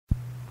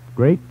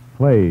great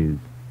plays.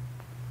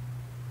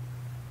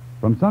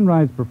 From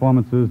sunrise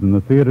performances in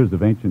the theaters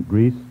of ancient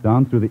Greece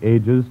down through the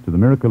ages to the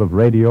miracle of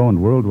radio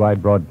and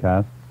worldwide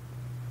broadcasts,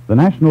 the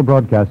National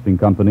Broadcasting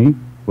Company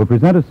will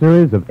present a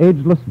series of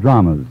ageless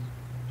dramas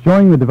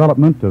showing the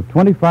development of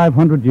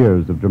 2,500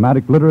 years of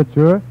dramatic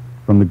literature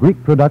from the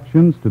Greek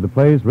productions to the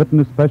plays written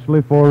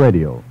especially for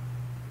radio.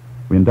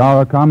 We endow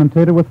our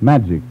commentator with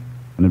magic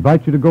and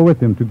invite you to go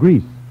with him to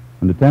Greece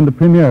and attend the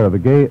premiere of a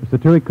gay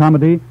satiric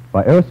comedy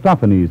by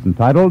Aristophanes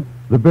entitled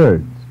The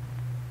Birds.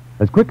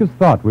 As quick as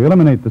thought, we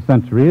eliminate the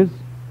centuries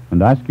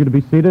and ask you to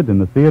be seated in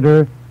the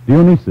theater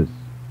Dionysus,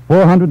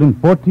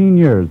 414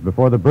 years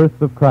before the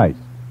birth of Christ.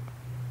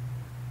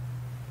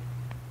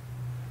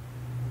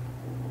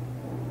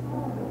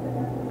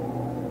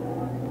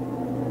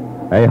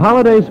 A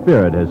holiday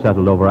spirit has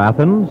settled over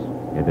Athens.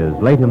 It is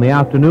late in the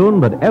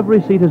afternoon, but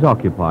every seat is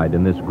occupied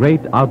in this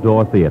great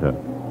outdoor theater.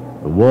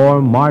 The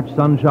warm March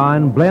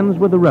sunshine blends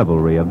with the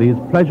revelry of these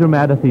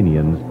pleasure-mad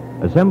Athenians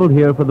assembled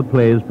here for the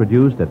plays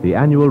produced at the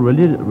annual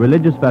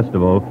religious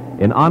festival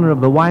in honor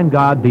of the wine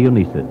god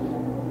Dionysus.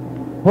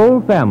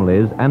 Whole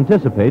families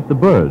anticipate the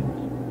birds.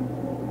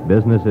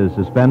 Business is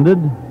suspended.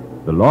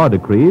 The law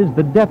decrees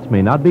that debts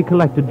may not be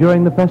collected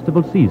during the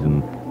festival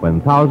season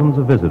when thousands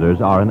of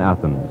visitors are in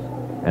Athens.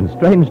 And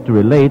strange to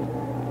relate,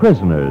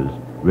 prisoners,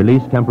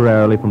 released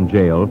temporarily from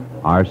jail,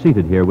 are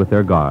seated here with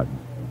their guards.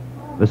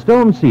 The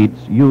stone seats,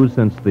 used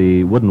since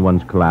the wooden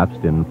ones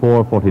collapsed in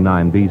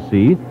 449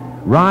 B.C.,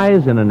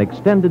 rise in an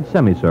extended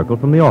semicircle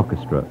from the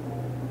orchestra.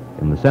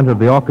 In the center of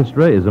the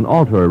orchestra is an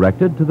altar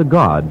erected to the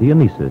god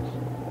Dionysus.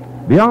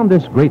 Beyond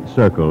this great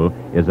circle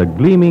is a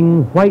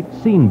gleaming white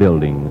scene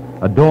building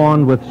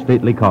adorned with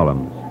stately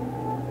columns.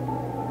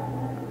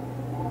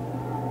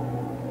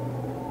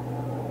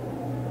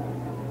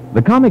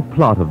 The comic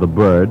plot of The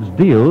Birds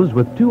deals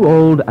with two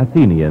old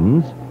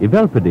Athenians,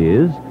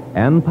 Evelpides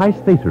and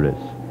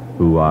Pystheteris,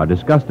 who are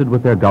disgusted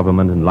with their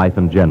government and life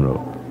in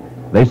general.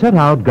 They set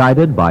out,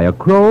 guided by a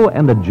crow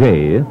and a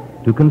jay,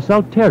 to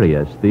consult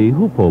Tereus, the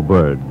hoopoe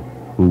bird,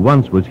 who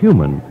once was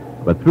human,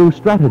 but through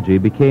strategy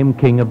became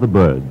king of the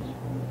birds.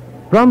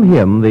 From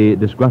him, the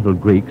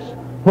disgruntled Greeks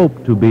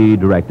hope to be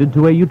directed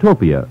to a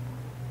utopia.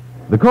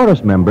 The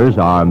chorus members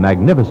are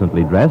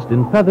magnificently dressed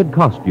in feathered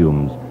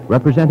costumes,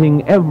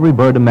 representing every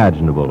bird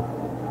imaginable.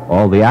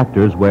 All the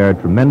actors wear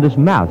tremendous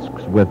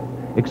masks with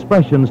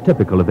expressions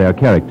typical of their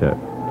character.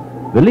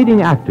 The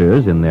leading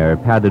actors, in their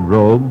padded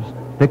robes,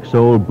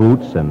 thick-soled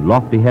boots, and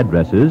lofty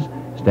headdresses,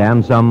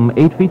 stand some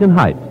 8 feet in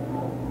height.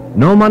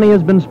 No money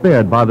has been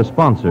spared by the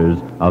sponsors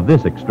of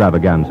this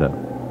extravaganza.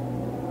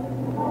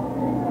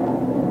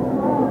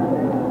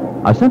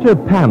 A center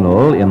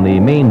panel in the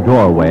main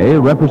doorway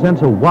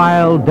represents a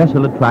wild,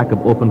 desolate tract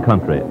of open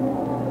country.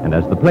 And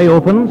as the play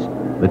opens,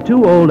 the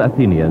two old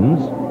Athenians,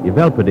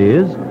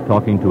 Evelpides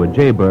talking to a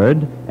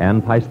jaybird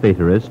and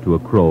Pystheteris to a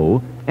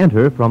crow,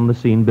 enter from the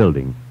scene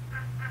building.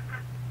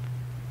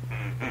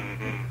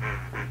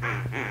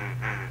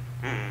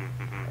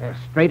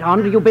 Straight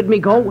on, do you bid me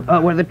go,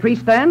 where the tree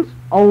stands?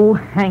 Oh,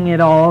 hang it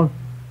all.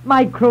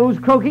 My crow's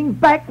croaking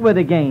backward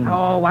again.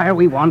 Oh, why are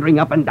we wandering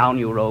up and down,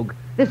 you rogue?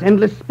 This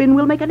endless spin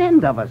will make an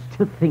end of us.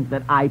 To think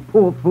that I,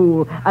 poor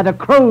fool, at a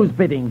crow's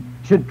bidding,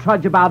 should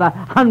trudge about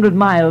 100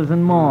 miles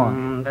and more.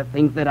 To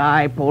think that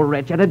I, poor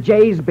wretch, at a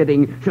jay's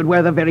bidding, should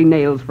wear the very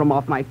nails from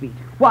off my feet.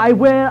 Why,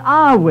 where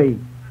are we?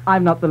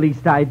 I've not the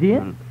least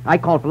idea. I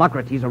call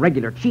Philocrates a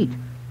regular cheat,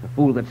 the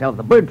fool that sells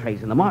the bird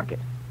trays in the market.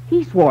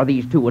 He swore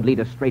these two would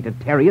lead us straight to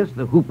Tereus,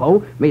 the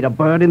hoopoe, made a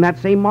bird in that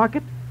same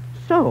market.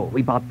 So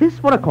we bought this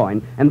for a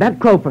coin and that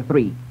crow for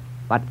 3.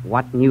 But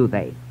what knew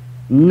they?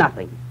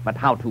 Nothing but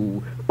how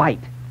to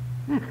bite.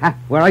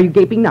 Where are you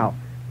gaping now?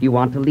 Do you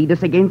want to lead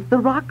us against the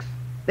rocks?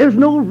 There's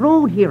no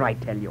road here, I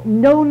tell you.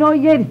 No, nor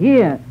yet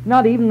here.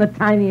 Not even the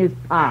tiniest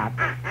part.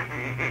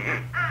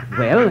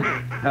 Well,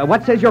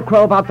 what says your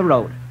crow about the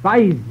road?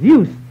 By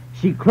Zeus,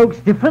 she croaks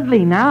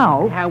differently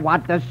now.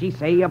 What does she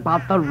say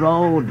about the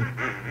road?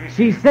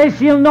 She says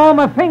she'll gnaw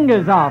my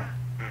fingers off.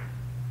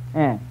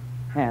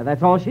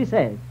 That's all she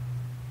says.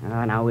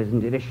 Now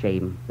isn't it a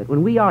shame that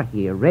when we are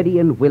here, ready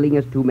and willing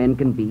as two men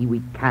can be,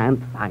 we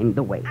can't find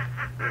the way?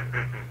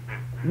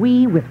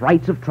 We, with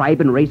rights of tribe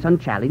and race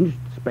unchallenged,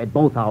 spread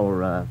both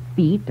our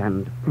feet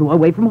and flew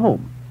away from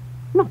home.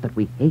 Not that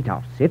we hate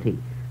our city,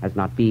 as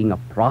not being a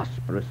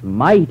prosperous,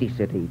 mighty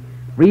city,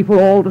 free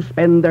for all to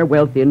spend their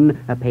wealth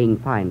in, paying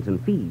fines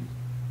and fees.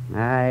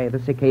 Aye, the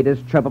cicadas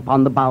chirp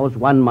upon the boughs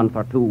 1 month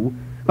or 2,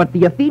 but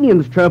the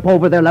Athenians chirp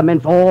over their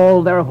laments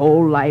all their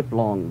whole life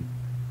long.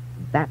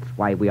 That's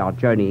why we are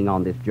journeying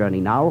on this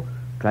journey now,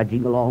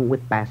 trudging along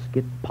with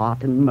basket,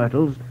 pot, and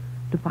myrtles,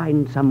 to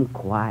find some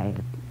quiet,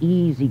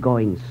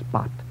 easy-going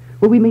spot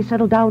where we may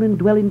settle down and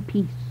dwell in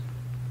peace.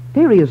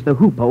 Tereus the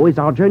hoopoe is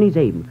our journey's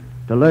aim,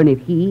 to learn if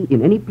he,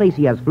 in any place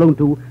he has flown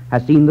to,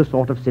 has seen the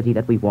sort of city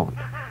that we want.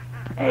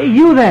 Hey,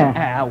 you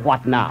there.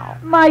 What now?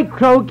 My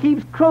crow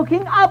keeps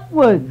croaking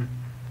upwards.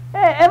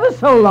 Ever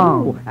so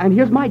long. Oh, and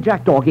here's my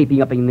jackdaw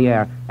gaping up in the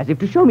air, as if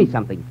to show me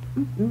something.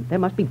 There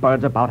must be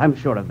birds about, I'm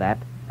sure of that.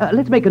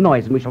 Let's make a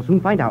noise and we shall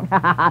soon find out.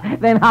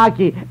 Then,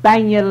 harkye,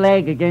 bang your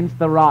leg against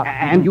the rock.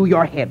 And you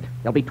your head.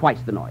 There'll be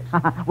twice the noise.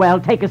 Well,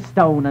 take a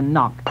stone and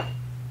knock.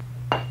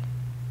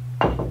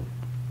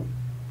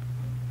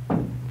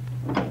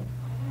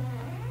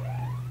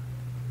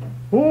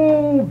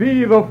 Who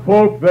be the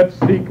folk that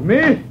seek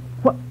me?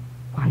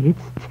 Why,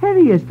 it's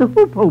Tereus, the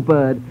hoopoe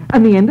bird,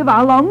 and the end of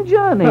our long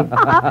journey. What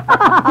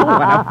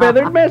a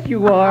feathered mess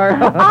you are.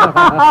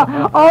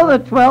 All the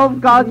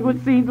 12 gods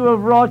would seem to have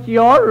wrought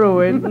your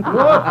ruin.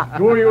 What?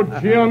 Do you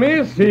jeer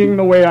me, seeing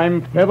the way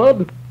I'm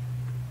feathered?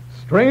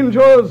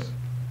 Strangers,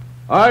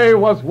 I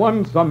was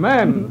once a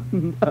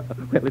man.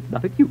 Well, it's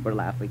not at you for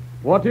laughing.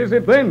 What is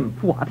it then?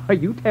 What, are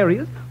you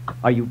Tereus?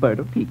 Are you bird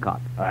or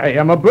peacock? I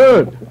am a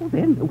bird. Oh,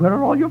 then, where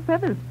are all your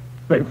feathers?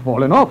 They've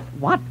fallen off.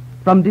 What?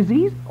 From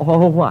disease?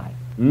 Or why?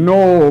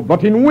 No,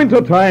 but in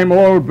wintertime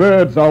all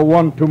birds are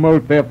wont to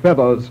molt their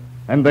feathers,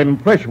 and then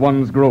fresh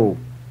ones grow.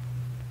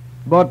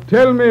 But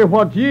tell me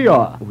what ye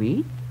are.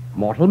 We?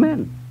 Mortal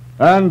men.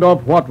 And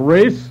of what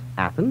race?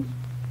 Athens?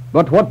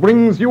 But what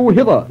brings you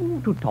hither?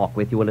 To talk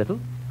with you a little.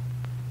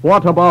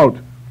 What about?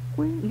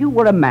 Well, you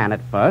were a man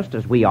at first,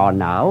 as we are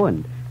now,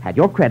 and had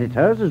your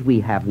creditors, as we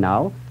have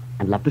now,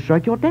 and loved to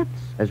shirk your debts,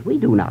 as we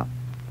do now.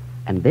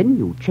 And then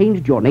you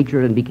changed your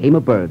nature and became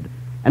a bird,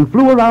 and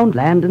flew around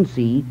land and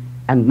sea,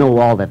 and know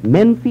all that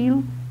men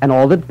feel, and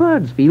all that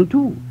birds feel,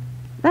 too.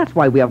 That's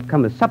why we have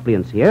come as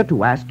suppliants here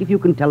to ask if you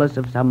can tell us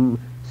of some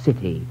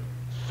city,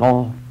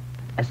 soft,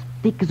 as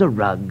thick as a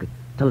rug,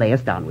 to lay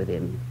us down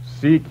within.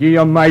 Seek ye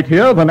a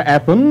mightier than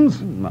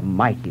Athens? A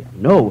mightier,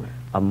 no,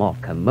 a more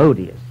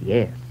commodious,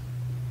 yes.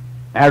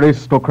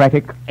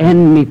 Aristocratic?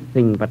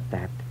 Anything but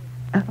that.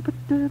 But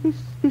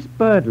this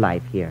bird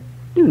life here,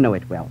 you know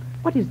it well.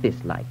 What is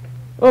this like?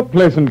 A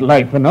pleasant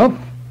life enough.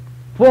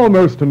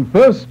 Foremost and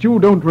first, you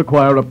don't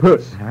require a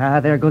purse.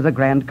 There goes a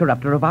grand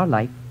corrupter of our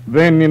life.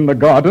 Then in the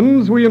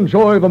gardens we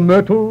enjoy the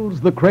myrtles,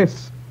 the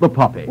cress, the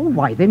poppy. Oh,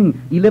 why,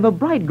 then you live a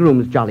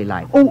bridegroom's jolly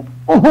life.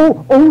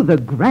 Oh, the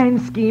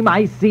grand scheme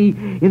I see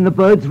in the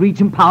bird's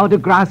reach and power to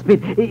grasp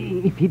it,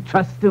 if he'd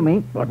trust to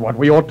me. But what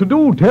we ought to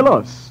do, tell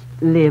us.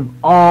 Live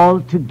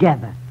all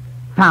together.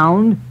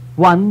 Found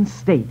one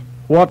state.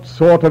 What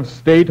sort of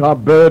state are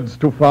birds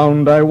to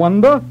found, I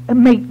wonder?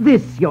 Make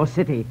this your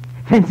city.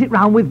 Fence it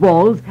round with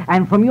walls,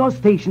 and from your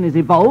station is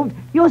evolved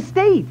your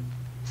state.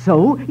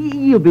 So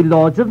you'll be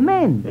lords of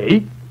men.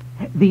 Eh?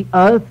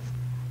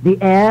 The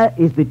air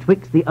is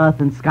betwixt the earth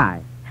and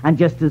sky. And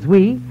just as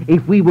we,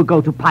 if we would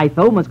go to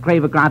Pytho, must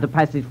crave a grant of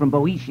passage from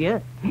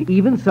Boeotia,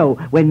 even so,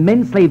 when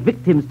men slay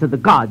victims to the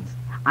gods,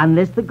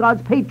 unless the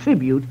gods pay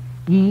tribute,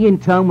 ye in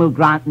turn will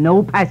grant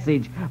no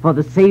passage for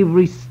the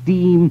savory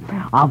steam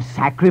of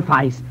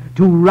sacrifice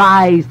to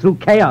rise through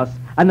chaos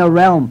and a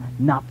realm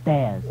not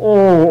theirs.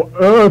 Oh,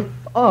 earth,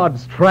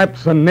 odds,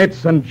 traps and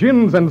nets and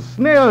gins and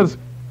snares.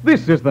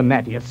 This is the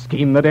nattiest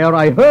scheme that e'er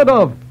I heard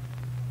of.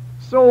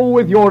 So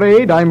with your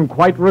aid, I'm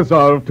quite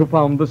resolved to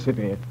found the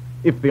city,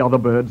 if the other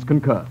birds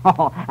concur.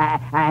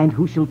 And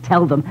who shall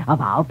tell them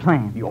of our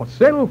plan?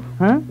 Yourself?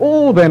 Huh?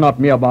 Oh, they're not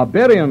mere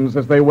barbarians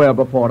as they were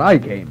before I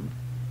came.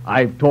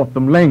 I've taught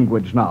them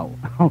language now.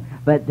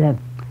 But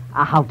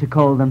how to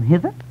call them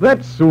hither?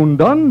 That's soon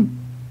done.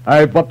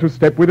 I've but to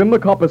step within the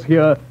coppice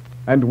here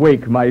and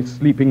wake my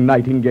sleeping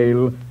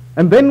nightingale,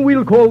 and then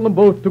we'll call them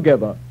both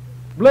together.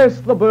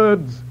 Bless the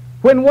birds.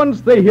 When once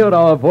they hear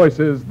our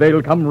voices,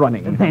 they'll come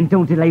running. Then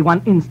don't delay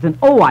one instant.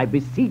 Oh, I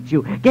beseech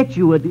you, get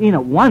you in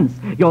at once,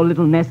 your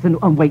little nest,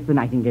 and wake the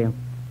nightingale.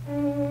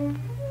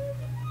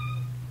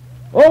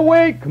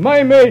 Awake,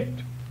 my mate!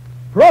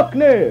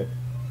 Procne!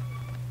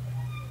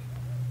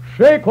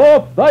 Shake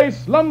off thy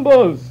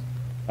slumbers,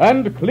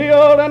 and clear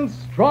and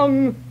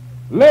strong,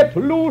 let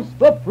loose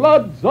the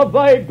floods of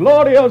thy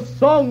glorious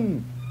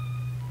song.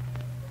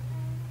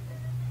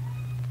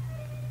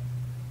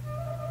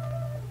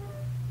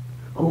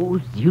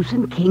 Oh, Zeus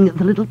and King,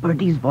 the little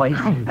birdie's voice.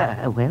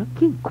 Well,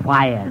 keep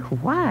quiet.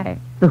 Why?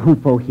 The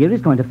hoopoe here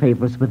is going to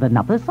favor us with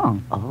another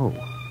song. Oh.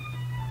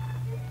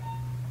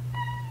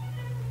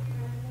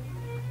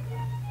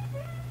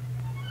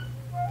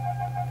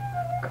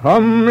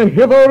 Come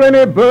hither,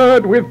 any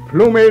bird with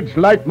plumage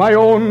like my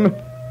own.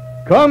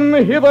 Come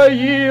hither,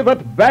 ye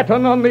that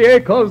batten on the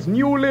acres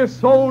newly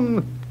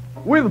sown,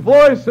 with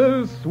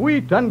voices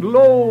sweet and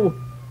low,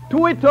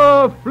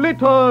 twitter,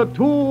 flitter,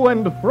 to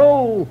and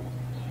fro.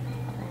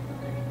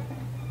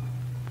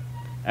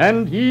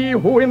 And ye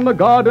who in the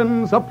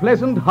gardens a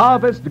pleasant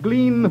harvest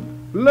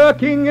glean,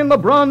 lurking in the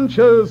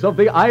branches of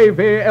the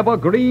ivy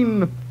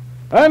evergreen,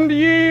 and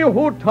ye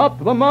who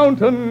top the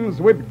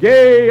mountains with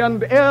gay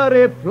and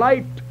airy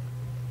flight,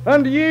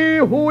 and ye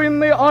who in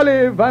the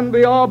olive and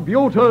the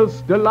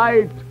arbutus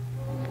delight,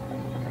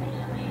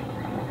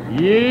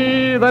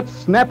 ye that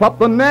snap up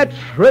the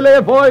naturally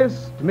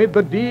voiced mid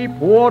the deep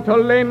water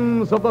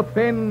lens of the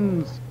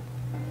fens,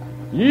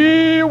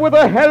 ye with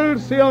the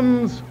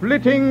halcyons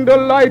flitting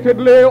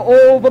delightedly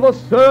over the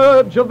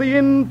surge of the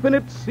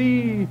infinite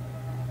sea,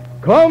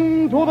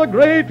 come to the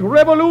great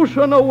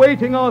revolution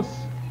awaiting us.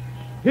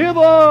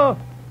 Hither,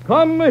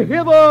 come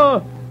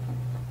hither,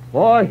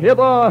 For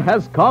hither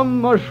has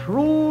come a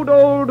shrewd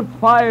old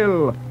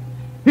file,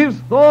 his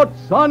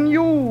thoughts on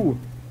you,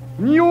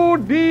 new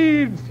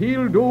deeds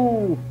he'll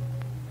do.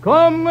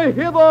 Come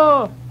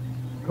hither,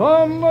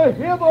 come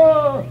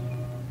hither.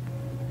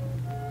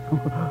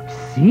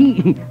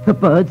 See, the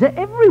birds are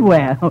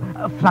everywhere,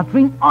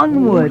 fluttering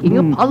onward.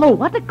 King Apollo,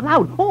 what a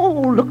cloud.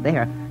 Oh, look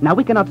there. Now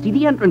we cannot see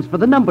the entrance for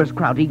the numbers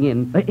crowding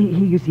in.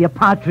 Here you see a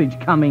partridge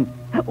coming.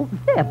 Oh,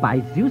 there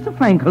by Zeus of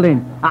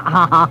Franklin.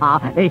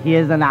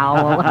 Here's an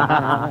owl.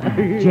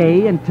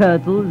 Jay and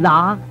turtle,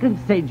 lark and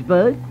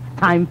sedgebird,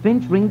 time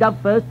finch,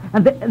 ringdove first,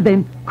 and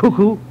then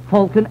cuckoo,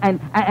 falcon,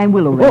 and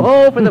willow wren.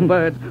 Oh, for the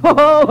birds.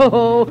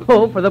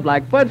 Oh, for the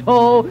blackbirds.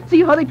 Oh,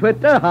 see how they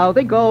twitter, how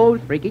they go,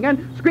 shrieking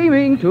and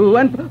screaming too,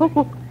 and...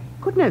 Oh,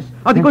 goodness.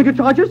 Are they going to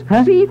charge us?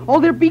 Huh? See,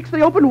 all their beaks,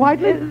 they open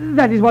widely.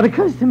 That is what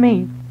occurs to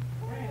me.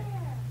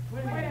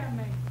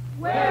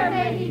 Where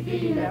may he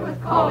be that was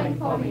calling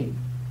for me?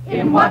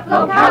 In what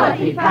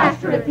locality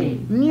pastureth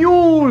he?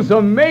 News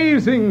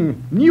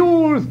amazing,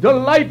 news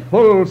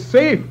delightful,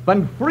 safe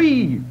and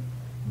free.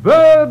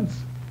 Birds,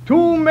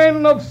 two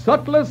men of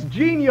subtlest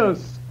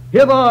genius,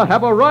 hither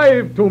have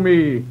arrived to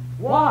me.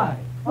 Why?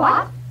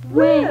 What?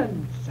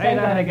 When? Say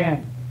that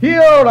again.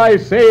 Here, I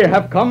say,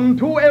 have come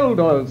two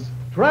elders,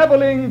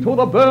 traveling to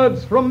the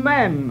birds from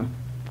man.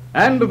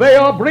 And they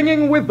are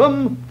bringing with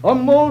them a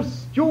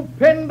most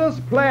stupendous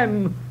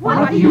plan.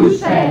 What do you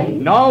say?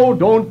 Now,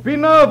 don't be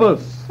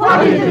nervous.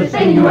 What is this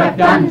thing you have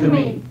done to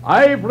me?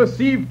 I've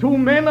received two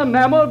men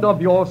enamored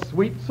of your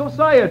sweet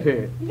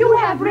society. You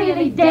have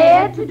really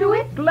dared to do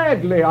it?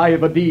 Gladly I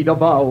the deed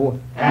avow.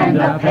 And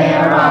the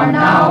pair are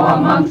now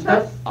amongst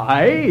us?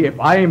 Aye, if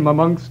I'm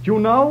amongst you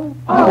now.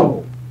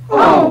 Oh,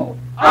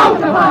 out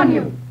upon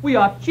you! We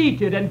are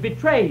cheated and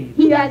betrayed.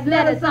 He has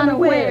led us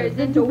unawares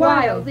into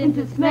wiles,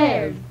 into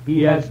snares.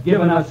 He has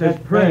given us as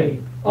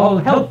prey, all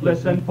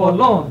helpless and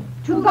forlorn.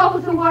 To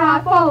those who were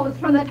our foes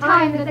from the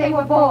time that they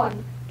were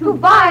born. To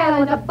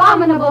vile and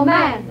abominable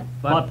man.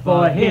 But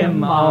for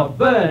him, our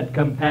bird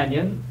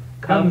companion,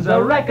 comes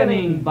a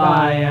reckoning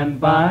by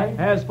and by.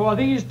 As for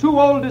these two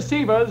old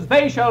deceivers,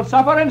 they shall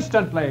suffer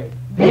instantly.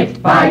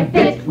 Bit by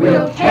bit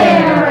we'll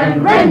tear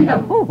and rend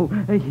them. Oh,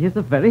 here's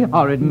a very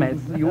horrid mess.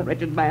 You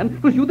wretched man.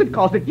 It was you that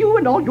caused it. You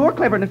and all your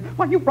cleverness.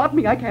 Why, you brought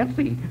me, I can't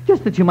see.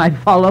 Just that you might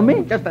follow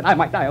me. Just that I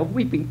might die of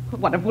weeping.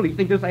 What a foolish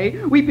thing to say.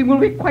 Weeping will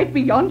be quite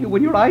beyond you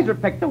when your eyes are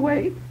pecked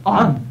away.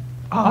 On.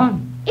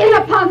 In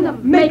upon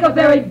them, make a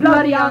very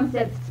bloody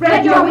onset.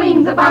 Spread your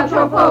wings about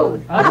your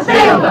foes.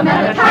 Assail them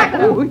and attack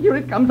them. Oh, here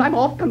it comes. I'm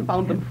off,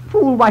 confound them.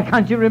 Fool, why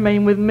can't you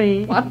remain with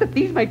me? What, that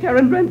these may tear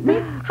and rend me?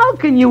 How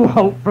can you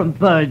hope from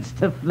birds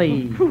to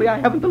flee? Truly, I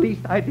haven't the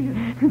least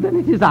idea. Then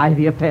it is I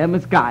the affair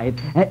must guide.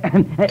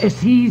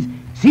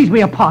 Seize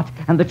me a pot,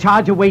 and the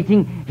charge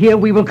awaiting, here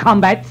we will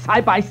combat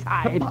side by A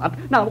side. pot.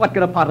 Now, what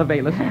can a pot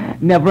avail us?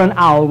 Never an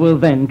owl will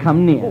then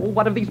come near. Oh,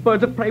 what of these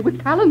birds of prey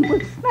with talons?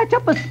 Snatch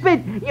up a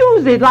spit,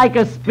 use it like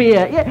a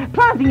spear,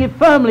 planting it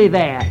firmly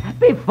there,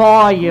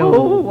 before you.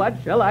 Oh, what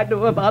shall I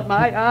do about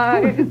my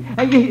eyes?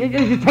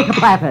 You take a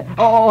platter,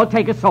 or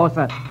take a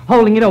saucer,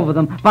 holding it over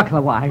them,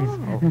 buckler-wise.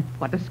 Oh,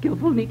 what a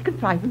skillful, neat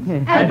contrivance.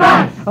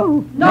 Advance.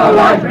 Oh, No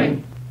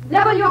loitering.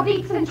 Level your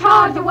beaks and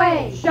charge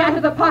away. Shatter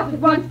the pot at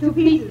once to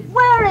pieces.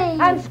 Worry!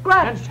 And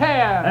scratch. And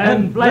tear.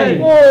 And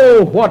flame.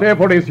 Oh,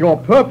 whatever is your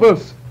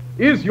purpose,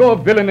 is your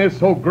villainy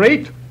so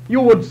great you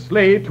would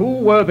slay two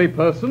worthy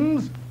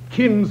persons,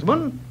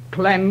 kinsmen,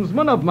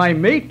 clansmen of my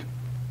mate,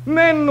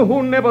 men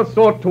who never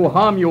sought to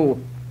harm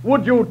you?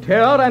 Would you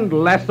tear and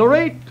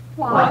lacerate?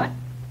 What?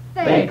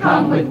 They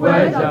come with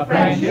words of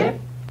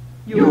friendship?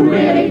 You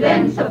really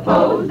then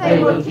suppose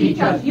they will teach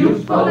us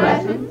useful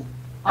lessons?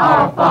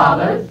 Our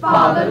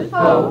fathers'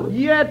 foes?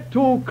 Yet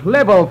to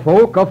clever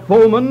folk a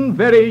foeman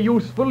very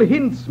useful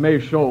hints may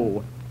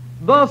show.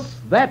 Thus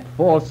that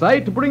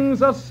foresight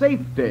brings us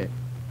safety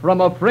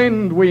from a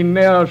friend we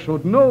ne'er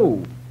should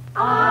know.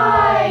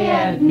 I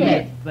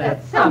admit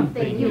that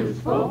something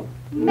useful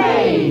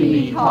may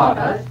be taught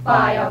us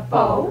by a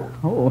foe.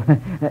 Oh,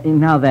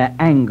 now their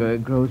anger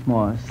grows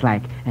more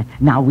slack.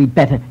 Now we'd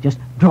better just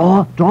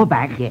draw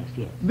back. Yes.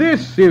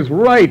 This is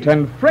right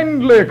and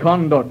friendly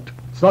conduct,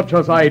 such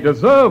as I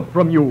deserve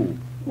from you.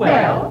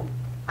 Well,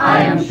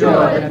 I am sure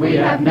that we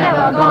have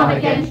never gone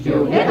against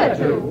you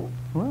hitherto.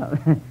 Well,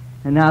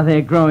 and now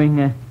they're growing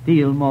a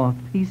deal more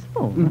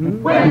peaceful.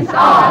 Whence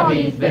are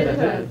these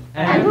visitors,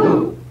 and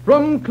who?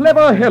 From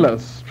clever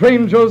Hellas,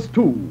 strangers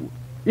too.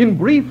 In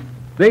brief,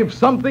 they've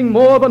something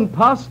more than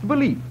past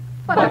belief.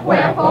 But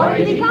wherefore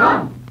is he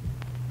come?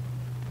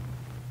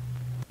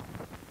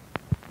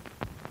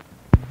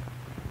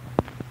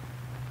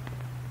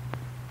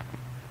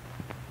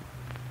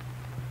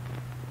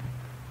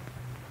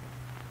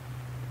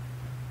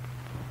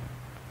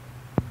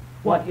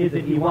 What is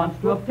it he wants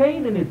to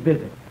obtain in his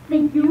visit?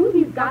 Think you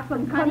he's got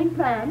some cunning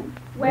plan,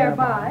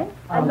 whereby,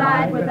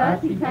 allied with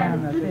us, he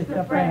can assist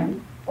a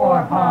friend,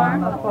 or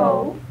harm a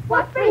foe?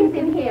 What brings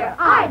him here,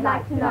 I'd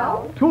like to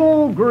know.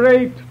 Too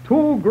great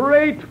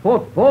for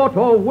thought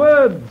or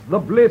words, the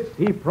bliss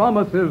he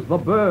promises the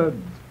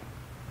birds.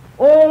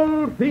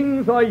 All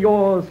things are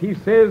yours, he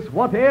says,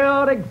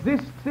 whate'er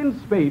exists in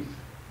space,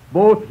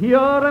 both here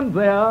and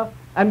there,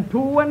 and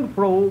to and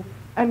fro,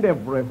 and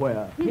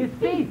everywhere. His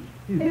speech.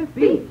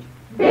 Bid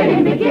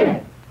him begin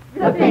it.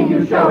 The thing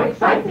you show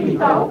excites me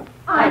so,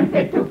 I'm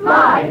fit to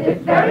fly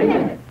this very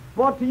minute.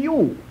 But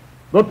you,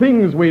 the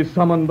things we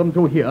summoned them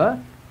to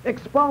hear,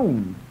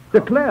 expound,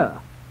 declare.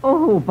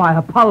 Oh, by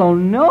Apollo,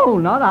 no,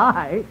 not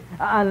I.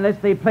 Unless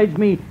they pledge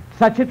me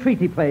such a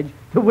treaty pledge,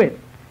 to wit,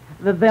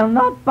 that they'll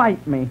not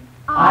bite me.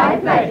 I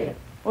pledge it.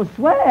 Oh,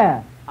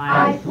 swear.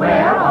 I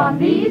swear on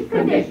these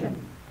conditions,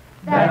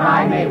 that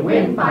I may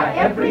win by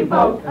every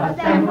vote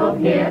assembled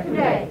here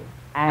today.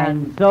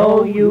 And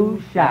so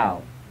you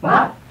shall.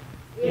 But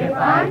if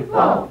I'm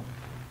full,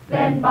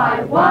 then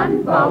by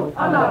one vote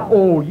alone.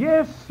 Oh,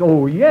 yes,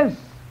 oh, yes.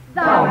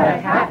 Thou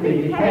hast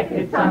haply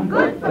detected some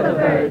good for the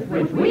birds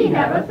which we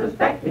never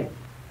suspected.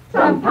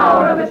 Some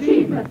power of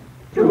achievement,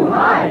 too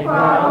high for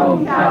our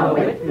own shallow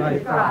wit to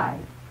describe.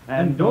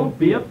 And don't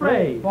be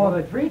afraid, for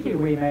the treaty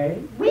we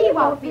made. We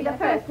won't be the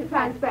first to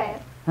transgress.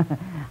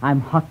 I'm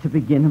hot to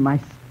begin, and my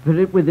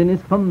spirit within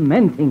is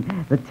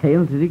fermenting, the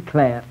tale to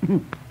declare.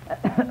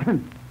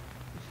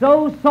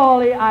 So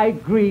sorely I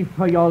grieve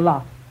for your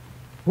loss,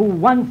 who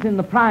once in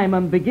the prime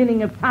and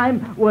beginning of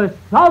time were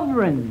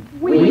sovereigns.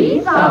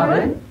 We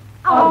sovereigns?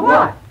 Of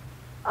what?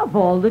 Of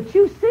all that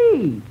you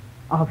see.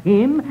 Of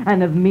him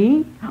and of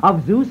me,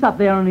 of Zeus up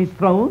there on his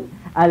throne,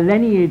 a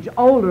lineage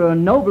older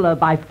and nobler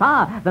by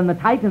far than the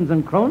Titans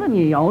and Cronan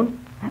ye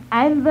own,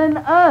 and then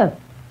earth.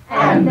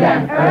 And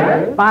then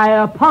earth? By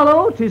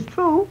Apollo, 'tis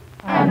true.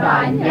 And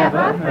I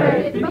never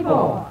heard it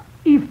before.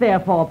 If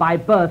therefore by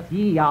birth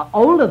ye are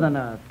older than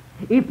earth,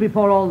 if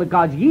before all the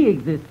gods ye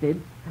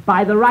existed,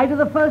 by the right of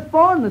the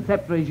firstborn the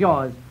scepter is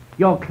yours.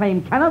 Your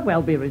claim cannot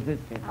well be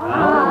resisted.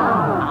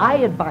 I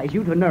advise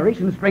you to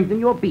nourish and strengthen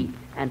your beak,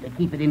 and to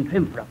keep it in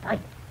trim for a fight.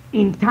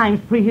 In times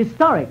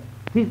prehistoric,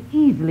 'tis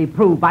easily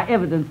proved by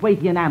evidence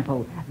weighty and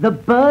ample, the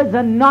birds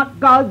are not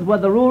gods, were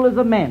the rulers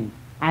of men,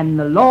 and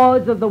the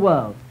lords of the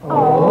world.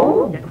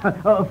 Oh?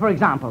 For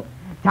example,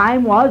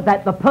 time was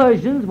that the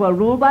Persians were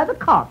ruled by the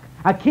cock,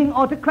 a king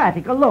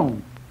autocratic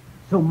alone.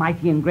 So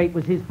mighty and great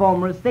was his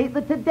former estate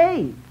that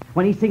today,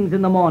 when he sings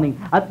in the morning,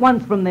 at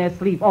once from their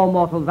sleep all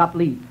mortals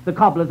upleap, the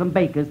cobblers and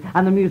bakers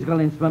and the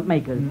musical instrument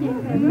makers.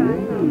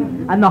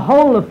 And the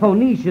whole of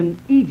Phoenician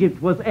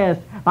Egypt was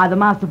erst by the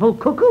masterful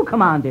cuckoo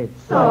commanded.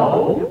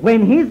 So?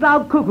 When his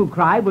loud cuckoo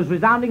cry was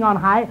resounding on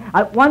high,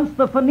 at once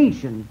the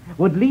Phoenicians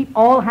would leap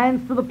all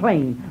hands to the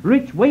plain,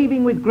 rich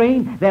waving with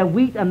grain, their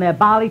wheat and their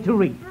barley to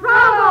reap.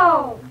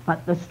 Bravo!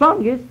 But the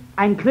strongest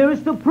and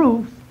clearest of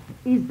proofs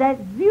is that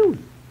Zeus,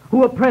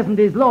 who at present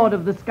is lord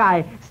of the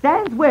sky,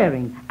 stands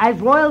wearing, as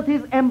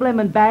royalty's emblem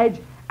and badge,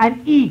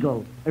 an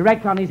eagle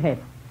erect on his head.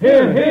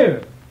 Hear,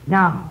 hear.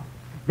 Now,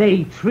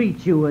 they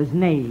treat you as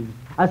knaves,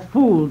 as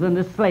fools and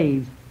as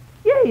slaves.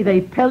 Yea,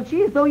 they pelt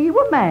ye as though ye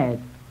were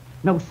mad.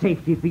 No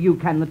safety for you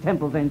can the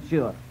temples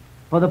ensure,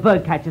 for the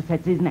birdcatcher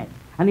sets his nets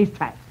and his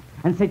traps,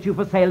 and sets you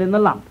for sale in the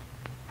lump.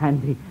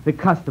 And the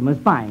customers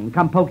buying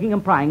come poking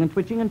and prying and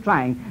twitching and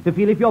trying to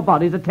feel if your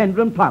bodies are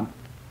tender and plump.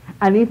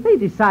 And if they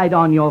decide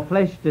on your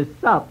flesh to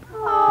sup,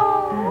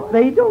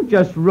 they don't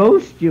just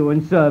roast you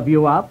and serve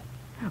you up,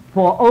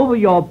 for over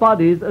your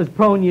bodies, as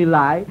prone ye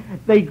lie,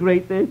 they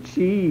grate their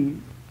cheese,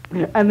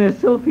 and their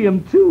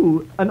silphium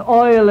too, and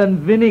oil and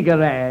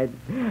vinegar add.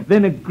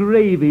 Then a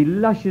gravy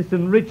luscious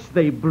and rich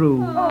they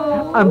brew,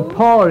 and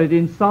pour it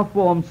in soft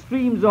warm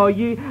streams o'er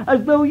ye,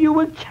 as though you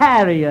were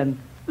carrion,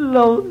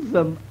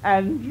 loathsome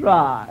and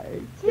dry.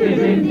 'Tis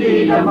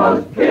indeed a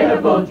most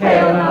pitiful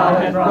tale thou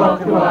hast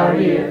brought to our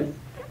ears,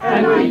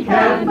 and we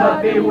can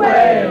but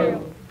bewail.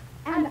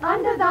 And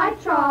under thy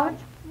charge,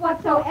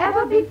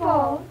 whatsoever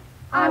befall,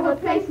 I will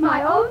place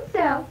my own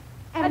self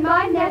and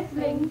my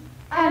nestlings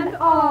and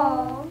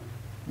all.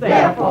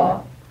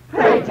 Therefore,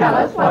 pray tell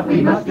us what we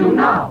must do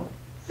now,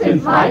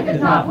 since life is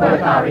not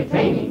worth our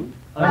retaining,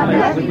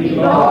 unless we be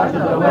lords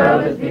of the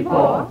world as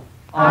before,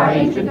 our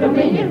ancient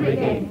dominion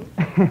regaining.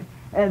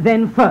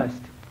 Then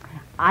first,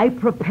 I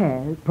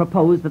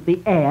propose that the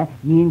air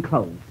ye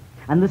enclose,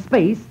 and the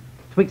space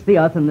twixt the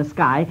earth and the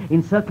sky,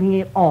 encircling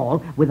it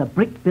all with a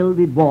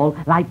brick-builded wall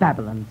like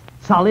Babylon's,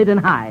 solid and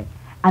high.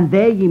 And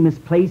there ye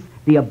must place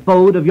the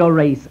abode of your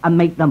race, and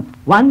make them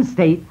one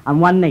state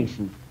and one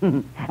nation.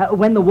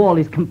 When the wall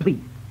is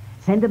complete,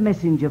 send a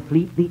messenger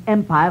fleet the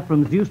empire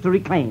from Zeus to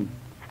reclaim.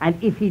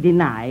 And if he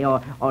deny,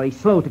 or is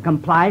slow to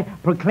comply,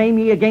 proclaim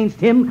ye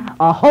against him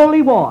a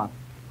holy war,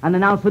 and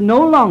announce that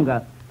no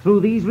longer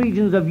through these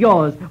regions of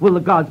yours will the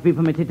gods be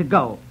permitted to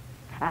go.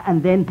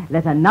 And then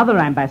let another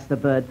ambassador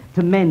bird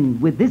to men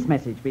with this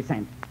message be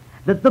sent,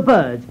 that the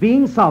birds,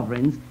 being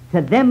sovereigns,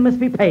 to them must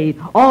be paid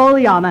all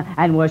the honor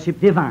and worship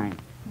divine.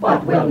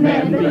 But will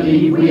men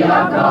believe we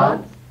are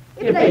gods,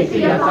 if they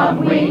see us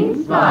on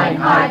wings, flying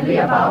idly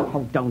about?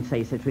 Oh, don't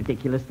say such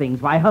ridiculous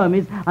things. Why,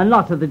 Hermes and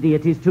lots of the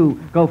deities, too,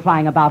 go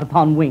flying about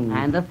upon wings.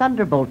 And the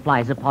thunderbolt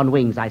flies upon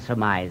wings, I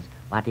surmise.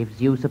 What if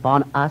Zeus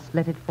upon us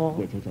let it fall?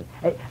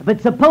 Yes. But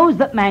suppose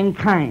that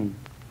mankind,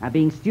 And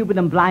being stupid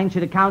and blind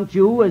should account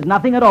you as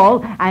nothing at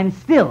all, and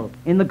still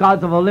in the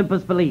gods of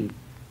Olympus believe.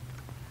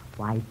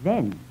 Why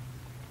then,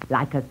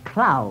 like a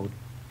cloud,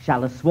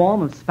 shall a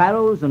swarm of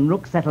sparrows and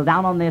rooks settle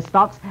down on their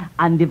stalks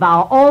and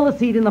devour all the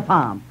seed in the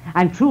farm.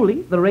 And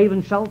truly, the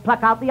raven shall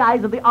pluck out the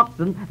eyes of the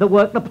oxen that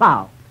work the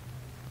plow.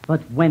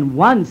 But when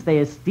once they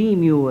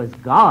esteem you as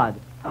God,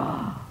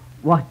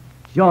 what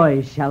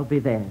joy shall be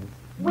theirs.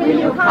 Will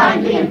you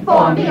kindly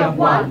inform me of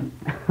one?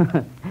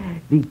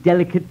 The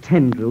delicate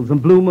tendrils and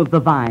bloom of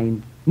the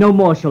vine, no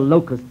more shall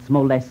locusts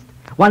molest.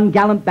 One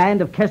gallant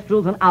band of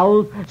kestrels and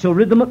owls shall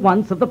rid them at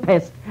once of the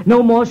pest.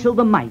 No more shall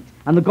the mite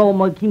and the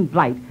gall-milking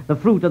blight the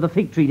fruit of the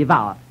fig tree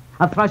devour.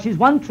 A thrush's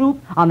one troop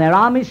on their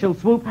armies shall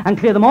swoop and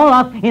clear them all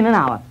off in an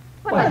hour.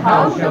 But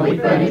how shall we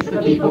furnish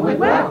the people with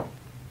wealth?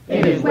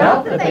 It is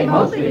wealth that they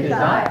mostly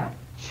desire.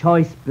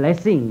 Choice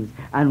blessings,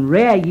 and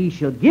rare ye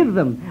shall give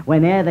them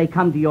whene'er they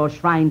come to your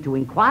shrine to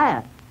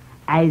inquire.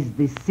 As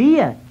the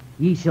seer,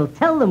 ye shall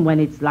tell them when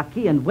it's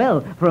lucky and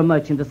well for a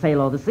merchant to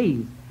sail o'er the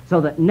seas,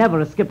 so that never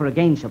a skipper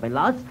again shall be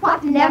lost.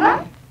 What,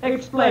 never?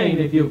 Explain,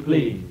 if you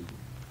please.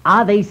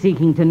 Are they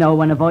seeking to know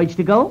when a voyage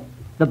to go?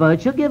 The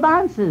bird shall give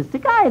answers to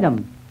guide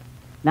them.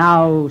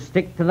 Now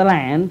stick to the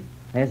land,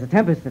 there's a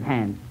tempest at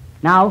hand.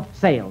 Now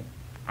sail,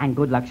 and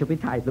good luck shall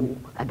betide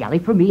them. A galley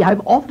for me,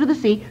 I'm off to the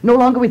sea, no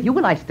longer with you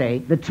will I stay.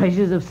 The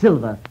treasures of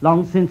silver,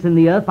 long since in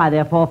the earth by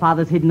their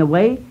forefathers hidden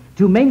away,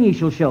 to men ye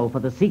shall show for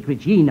the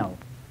secrets ye know.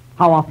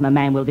 How often a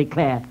man will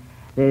declare,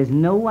 there's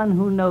no one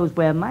who knows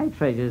where my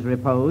treasures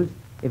repose,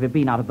 if it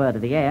be not a bird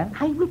of the air.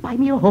 I will buy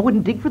me a hoe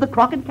and dig for the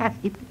crock and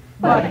casket.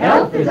 But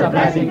health is a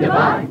blessing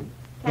divine.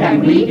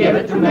 Can we give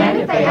it to men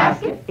if they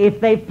ask it? If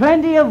they've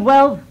plenty of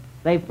wealth,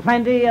 they've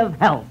plenty of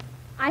health.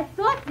 I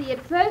thought thee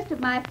at first of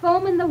my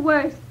foeman the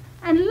worst,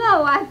 and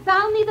lo, I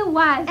found thee the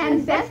wisest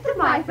and best of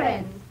my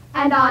friends,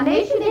 and our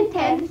nation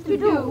intends to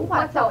do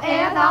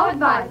whatsoe'er thou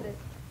advisest.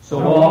 So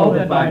all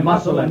that by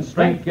muscle and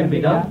strength can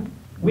be done,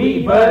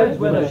 we birds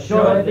will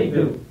assuredly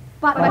do.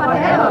 But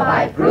whatever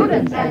by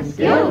prudence and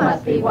skill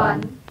must be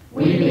won,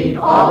 we leave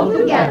all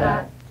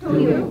together to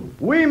you.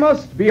 We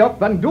must be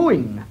up and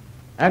doing.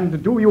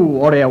 And do you,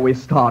 or ere we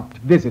start,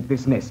 visit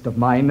this nest of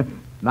mine,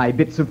 my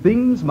bits of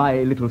things,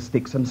 my little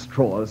sticks and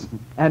straws,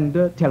 and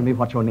tell me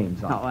what your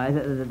names are.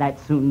 Oh,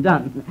 that's soon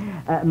done.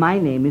 My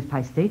name is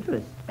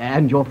Pistaterus.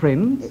 And your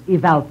friends?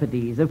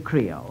 Evalpides of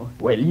Creo.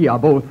 Well, ye are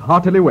both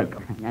heartily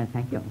welcome.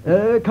 Thank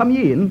you. Come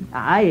ye in.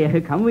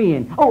 Aye, come we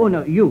in. Oh,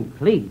 no, you,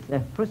 please,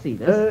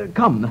 proceed us.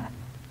 Come.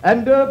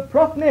 And,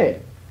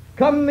 Prothne,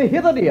 come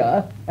hither,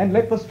 dear, and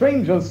let the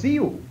strangers see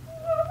you.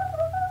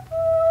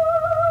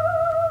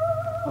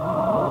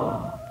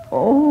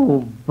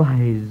 Oh,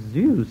 by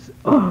Zeus.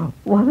 Oh,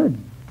 what a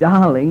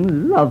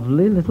darling,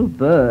 lovely little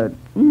bird.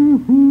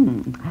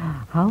 Mm-hmm.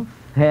 How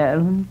fair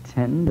and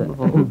tender.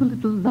 Oh, the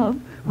little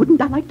love. Wouldn't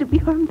I like to be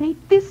her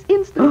mate this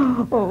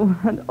instant? Oh,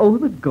 and oh,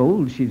 the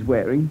gold she's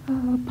wearing.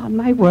 Oh, upon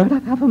my word, I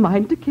have a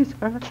mind to kiss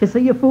her. Kiss her,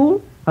 you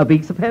fool? Her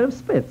beak's a pair of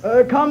spits.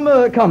 Come,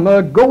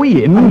 go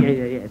we in. Oh,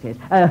 yes.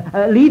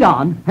 Lead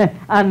on,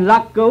 and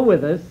luck go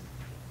with us.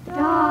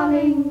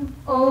 Darling,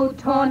 old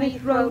tawny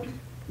throat,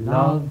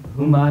 Love,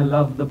 whom I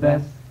love the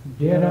best,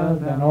 dearer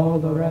than all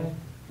the rest.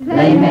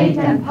 Playmate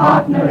and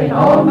partner in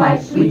all my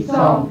sweet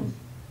songs.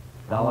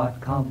 Thou art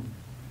come,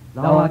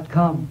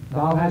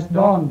 thou hast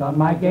dawned on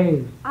my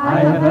gaze.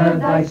 I have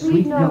heard thy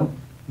sweet note.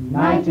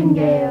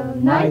 Nightingale,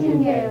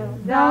 nightingale,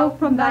 thou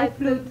from thy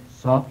flute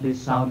Softly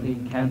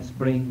sounding canst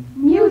bring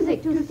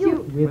music to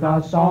suit with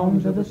our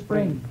songs of the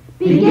spring.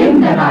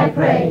 Begin then, I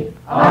pray,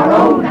 our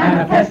own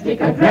anapestic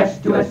address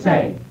to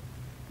essay.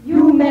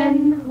 You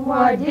men who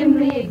are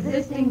dimly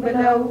existing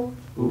below,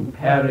 Who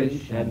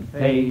perish and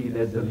fade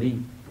as a leaf.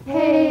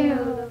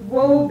 pale,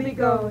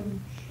 woe-begone,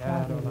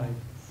 Shadow-like,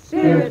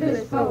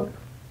 spiritless folk,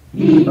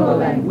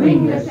 Feeble and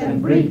wingless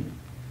and brief,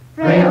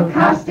 frail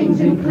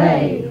castings in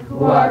clay,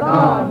 who are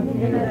gone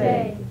in a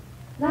day.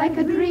 like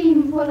a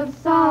dream full of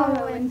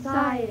sorrow and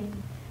sighing.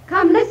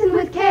 Come listen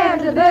with care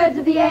to the birds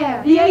of the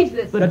air, the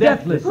ageless, the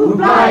deathless, Who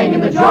flying in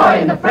the joy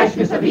and the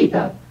freshness of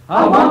ether,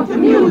 are wont to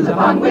muse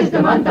upon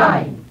wisdom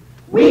undying.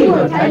 We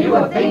will tell you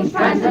of things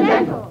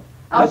transcendental,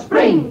 of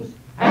springs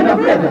and of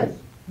rivers,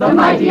 the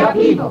mighty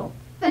upheaval,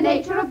 the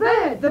nature of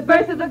birds, the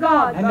birth of the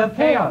gods, and of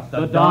chaos,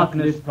 the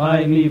darkness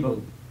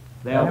primeval.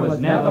 There was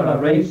never a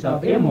race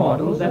of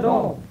immortals at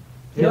all,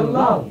 till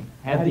love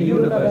had the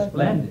universe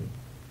blended.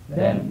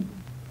 Then,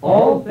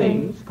 all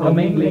things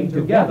commingling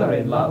together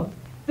in love,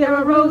 there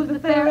arose the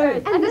fair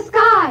earth, and the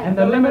sky, and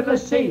the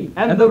limitless sea,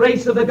 and the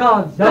race of the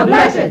gods, the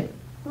blessed,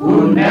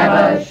 who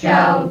never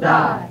shall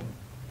die.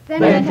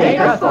 Then take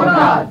us for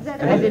gods,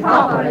 as is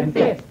proper and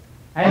fit,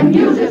 and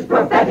muses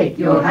prophetic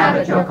you'll have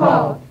at your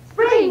call.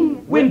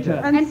 spring,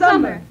 winter, and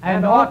summer,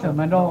 and autumn,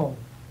 and all.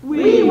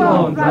 We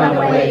won't run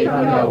away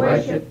from your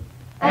worship,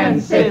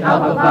 and sit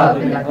up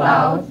above in the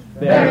clouds,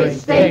 very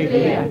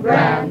stately and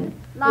grand,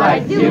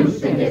 like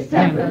Zeus in his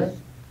templars,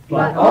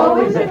 but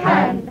always at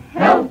hand,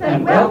 health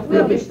and wealth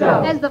will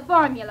bestow as the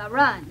formula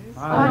runs.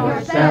 on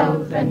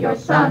yourselves and your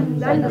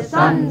sons and the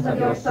sons of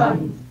your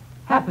sons.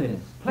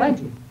 Happiness,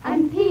 plenty.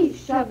 And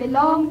peace shall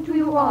belong to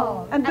you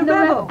all. And the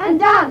revel. And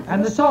dance.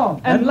 And the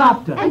song. And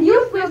laughter. And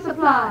youth will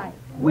supply.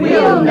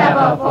 We'll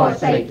never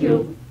forsake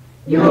you.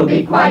 You'll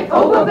be quite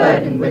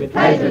overburdened with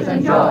pleasures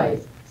and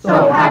joys.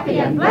 So happy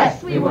and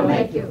blessed we will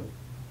make you.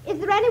 Is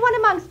there anyone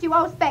amongst you,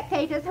 O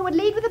spectators, who would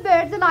lead with the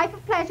birds a life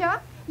of pleasure?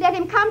 Let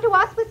him come to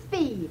us with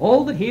speed.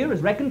 All that here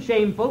is reckoned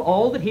shameful,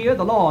 all that here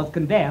the laws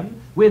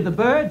condemn, with the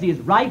birds is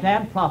right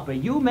and proper.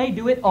 You may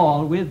do it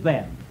all with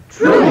them.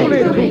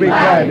 Truly to be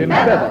clad in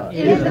feather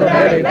is the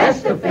very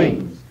best of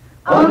things.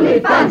 Only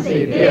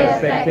fancy, dear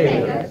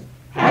spectators,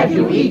 had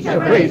you each a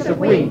brace of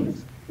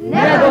wings,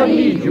 never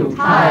need you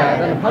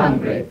tired and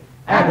hungry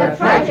at a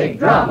tragic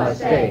drama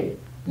stay.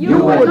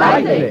 You would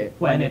lightly,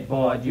 when it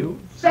bored you,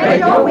 spread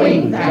your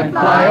wings and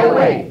fly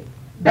away,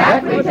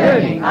 back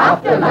returning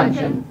after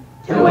luncheon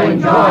to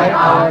enjoy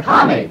our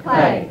comic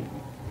play.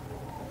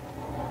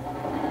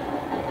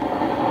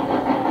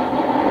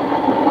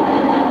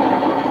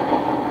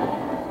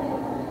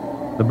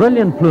 The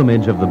brilliant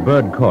plumage of the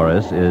bird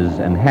chorus is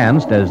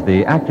enhanced as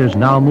the actors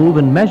now move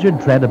in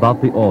measured tread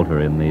about the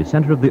altar in the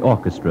center of the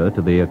orchestra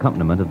to the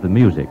accompaniment of the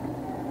music.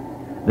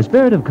 The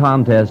spirit of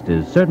contest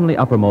is certainly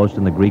uppermost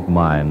in the Greek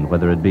mind,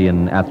 whether it be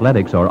in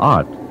athletics or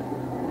art.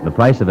 The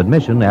price of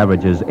admission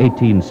averages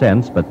 18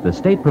 cents, but the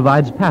state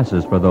provides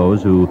passes for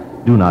those who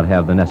do not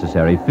have the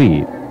necessary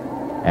fee.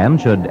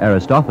 And should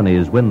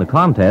Aristophanes win the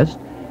contest,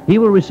 he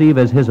will receive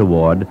as his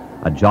award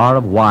a jar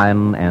of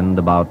wine and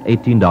about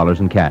 $18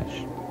 in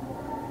cash.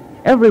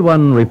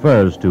 Everyone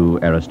refers to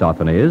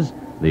Aristophanes,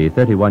 the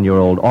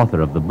 31-year-old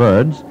author of The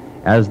Birds,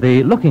 as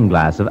the looking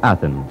glass of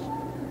Athens,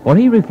 for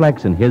he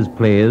reflects in his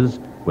plays,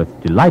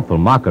 with delightful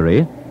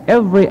mockery,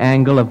 every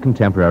angle of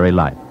contemporary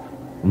life.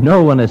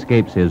 No one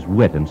escapes his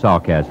wit and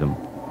sarcasm.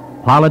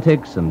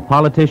 Politics and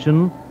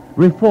politician,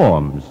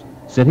 reforms,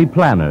 city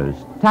planners,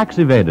 tax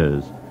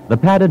evaders, the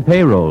padded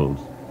payrolls,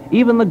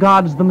 even the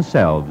gods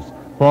themselves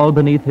fall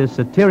beneath his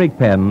satiric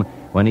pen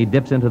when he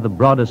dips into the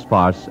broadest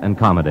farce and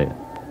comedy.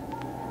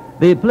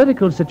 The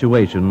political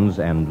situations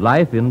and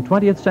life in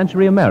 20th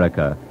century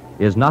America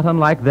is not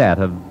unlike that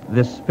of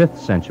this 5th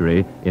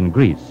century in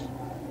Greece.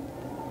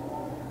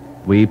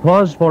 We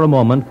pause for a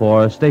moment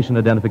for station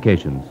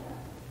identifications.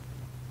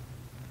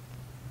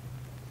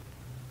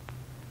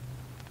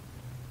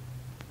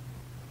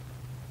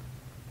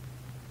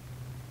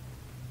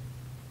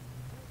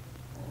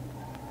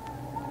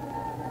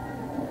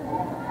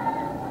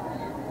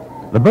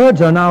 The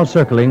birds are now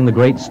circling the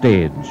great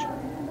stage.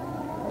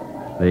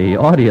 The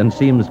audience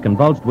seems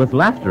convulsed with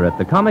laughter at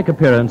the comic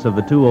appearance of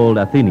the two old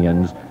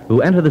Athenians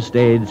who enter the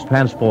stage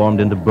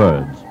transformed into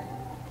birds.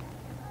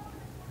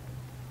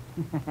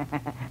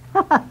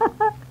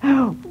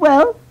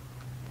 Well,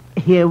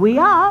 here we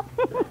are.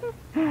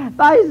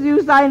 By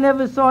Zeus, I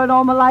never saw in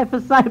all my life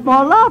a sight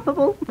more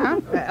laughable.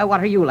 Huh? What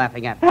are you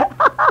laughing at?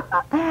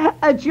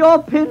 At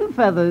your pin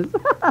feathers.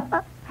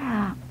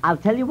 I'll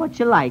tell you what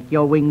you like,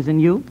 your wings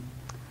and you.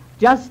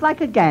 Just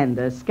like a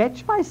gander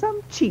sketched by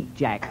some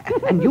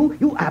cheapjack. And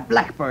you a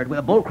blackbird with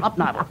a bullcrop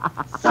noddle.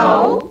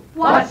 So,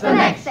 what's the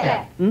next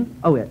step?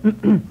 Oh,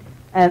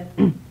 yeah.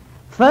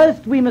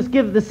 First, we must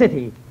give the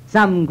city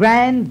some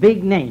grand,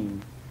 big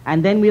name,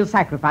 and then we'll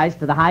sacrifice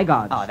to the high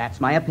gods. Oh,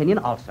 that's my opinion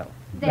also.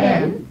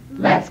 Then,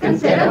 let's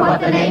consider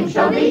what the name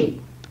shall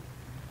be.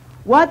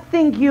 What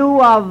think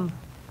you of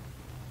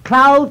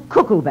Cloud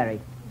Cuckooberry?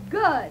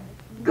 Good.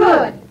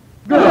 Good.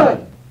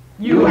 Good.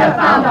 You have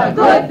found a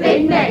good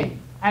big name.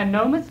 And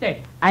no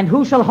mistake. And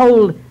who shall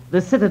hold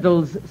the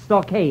citadel's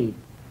stockade?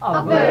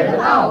 A bird of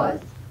ours.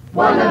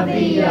 One of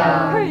the,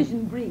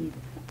 Persian breed.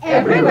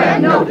 everywhere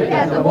noted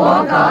as the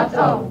war god's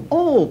own.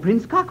 Oh,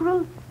 Prince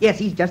Cockerel? Yes,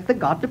 he's just the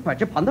god to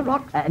perch upon the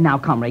rocks. Now,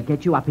 comrade,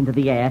 get you up into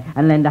the air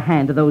and lend a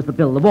hand to those that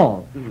build the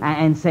wall.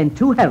 And send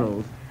 2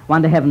 heralds,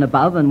 one to heaven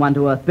above and one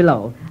to earth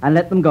below, and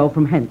let them go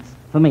from hence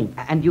for me.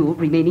 And you,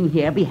 remaining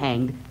here, be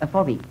hanged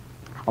for me.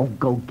 Oh,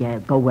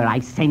 go where I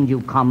send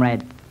you,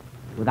 comrade.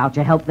 Without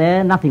your help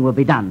there, nothing will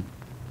be done.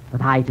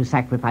 But I to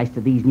sacrifice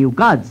to these new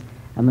gods,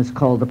 I must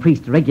call the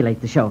priest to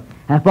regulate the show.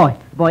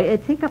 Boy,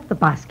 take up the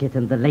basket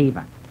and the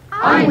laver.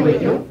 I'm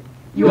with you.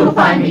 You'll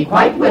find me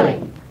quite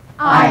willing.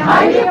 I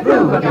highly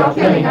approve of your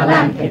killing a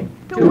lambkin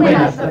to win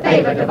us the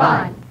favor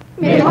divine.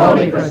 Mid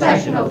holy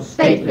processional,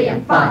 stately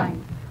and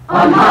fine.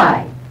 On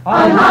high,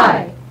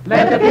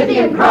 let the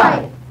Pythian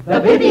cry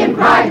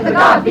to the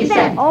god be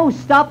sent. Oh,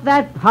 stop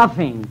that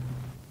puffing.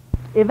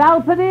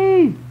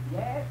 Evalpides!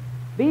 Yes?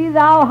 Be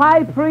thou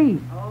high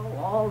priest. Oh,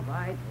 all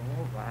right.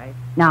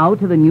 Now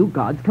to the new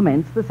gods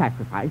commence the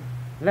sacrifice.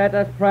 Let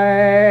us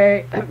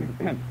pray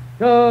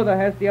to the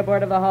Hestia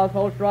bird of the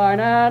household shrine,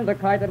 and the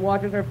kite that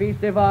watches her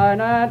feast divine,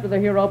 and to the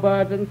hero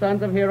birds and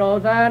sons of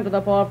heroes, and to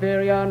the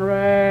Porphyrion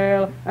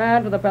rail,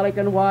 and to the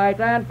pelican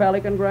white and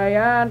pelican gray,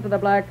 and to the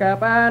black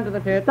cap, and to the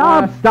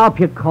titmouse. Stop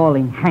your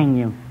calling, hang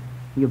you.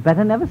 You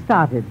better never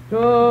started.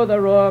 To the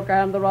rook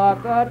and the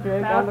rock, the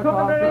drink and the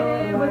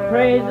Cookery with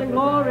praise and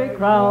glory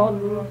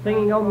crown,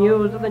 singing, O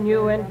muse of the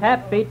new and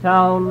happy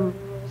town.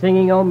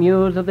 Singing, O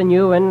muse of the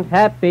new and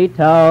happy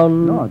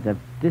town. Lord of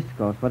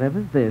discourse,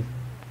 whatever's this?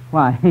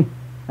 Why,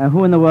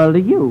 Who in the world are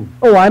you?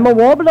 Oh, I'm a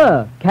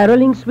warbler,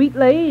 caroling sweet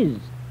lays,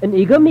 an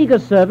eager, meager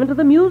servant of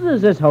the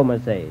muses, as Homer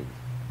says.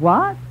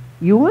 What?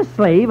 You a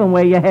slave and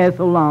wear your hair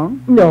so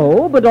long?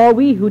 No, but all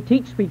we who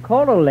teach sweet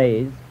choral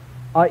lays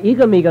are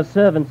eager, meager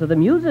servants of the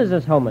muses,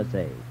 as Homer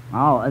says.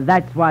 Oh,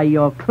 that's why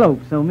your cloak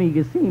so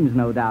meager seems,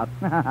 no doubt.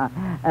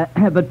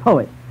 But,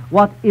 poet,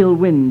 what ill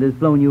wind has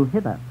blown you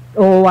hither?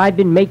 Oh, I've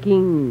been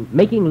making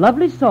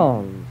lovely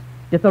songs,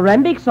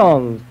 dithyrambic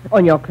songs,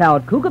 on your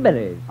cloud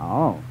kookaberries.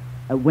 Oh,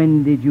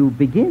 when did you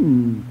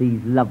begin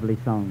these lovely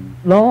songs?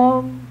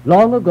 Long,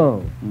 long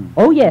ago.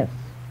 Oh, yes,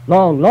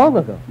 long, long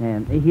ago.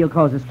 And he'll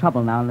cause us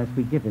trouble now unless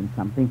we give him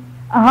something.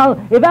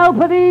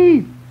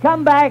 Evalpides,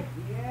 come back.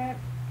 Yes.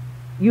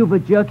 You've a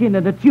jerkin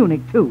and a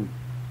tunic, too.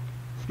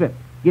 Strip.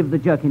 Give the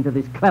jerkin to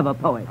this clever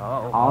poet.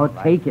 Oh,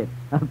 take it.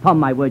 Upon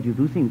my word, you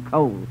do seem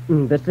cold.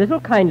 This little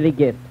kindly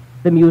gift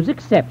the muse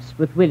accepts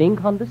with willing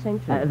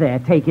condescension. There,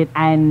 take it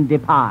and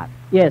depart.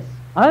 Yes,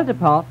 I'll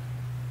depart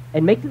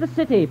and make to the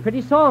city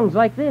pretty songs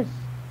like this.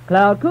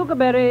 Cloud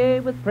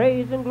kookaberry with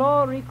praise and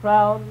glory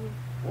crowned,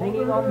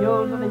 singing on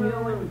mules of the new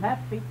and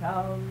happy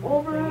town. Singing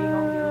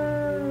on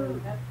mules of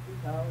the happy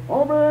town.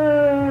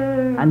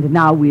 Over! And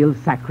now we'll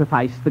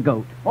sacrifice the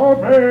goat.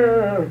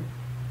 Over!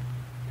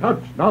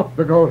 Touch not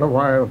the goat a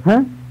while.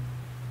 Huh?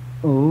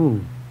 Oh.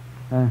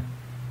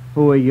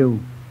 Who are you?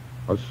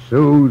 A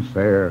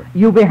soothsayer.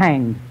 You be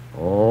hanged.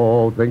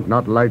 Oh, think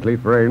not lightly,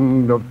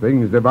 friend, of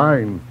things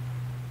divine.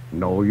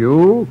 Know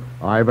you,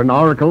 I've an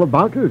oracle of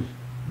Bacchus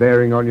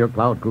bearing on your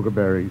cloud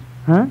kookaberries.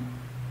 Huh?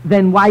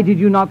 Then why did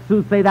you not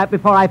soothsay that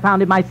before I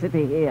founded my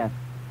city here?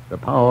 The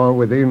power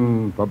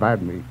within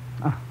forbade me.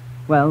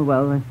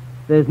 Well,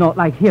 there's not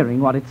like hearing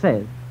what it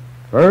says.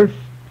 First,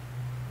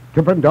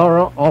 to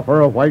Pandora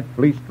offer a white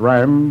fleeced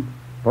ram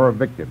for a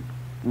victim.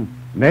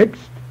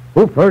 Next,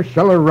 who first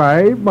shall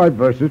arrive, my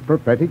verses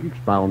prophetic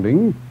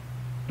expounding,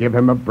 give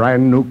him a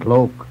brand new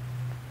cloak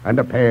and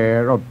a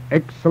pair of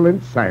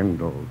excellent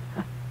sandals.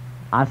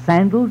 Are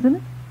sandals in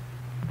it?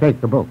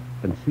 Take the book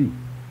and see.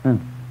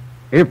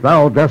 If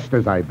thou dost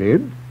as I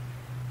bid,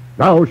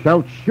 thou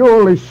shalt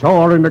surely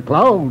soar in the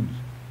clouds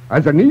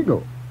as an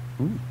eagle.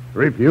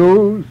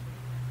 Refuse,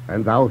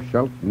 and thou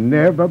shalt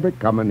never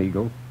become an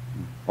eagle,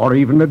 or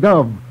even a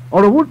dove,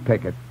 or a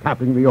woodpecker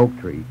tapping the oak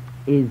tree.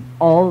 Is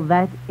all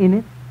that in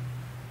it?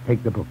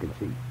 Take the book and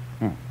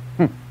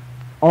see.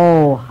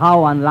 Oh,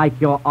 how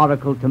unlike your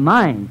oracle to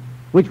mine,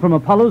 which from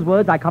Apollo's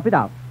words I copied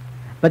out.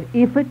 But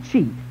if a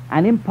cheat,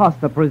 an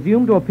impostor,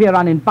 presume to appear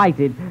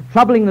uninvited,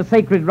 troubling the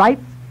sacred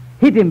rites,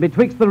 hit him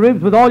betwixt the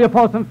ribs with all your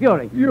force and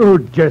fury. You're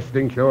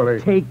jesting, surely.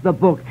 Take the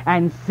book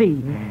and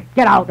see.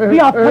 Get out. Be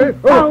off,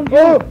 confound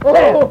you.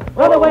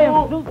 Run away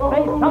and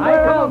face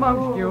somewhere. I come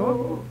amongst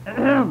you.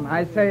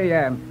 I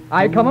say,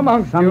 I come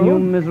amongst Some new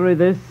misery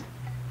this.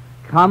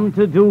 Come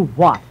to do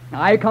what?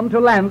 I come to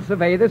land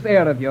survey this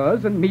air of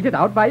yours and meet it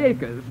out by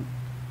acres.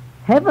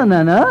 Heaven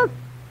and earth?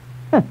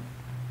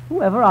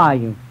 Whoever are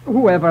you?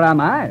 Whoever am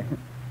I?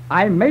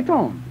 I'm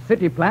Maton,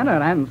 city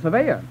planner and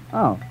surveyor.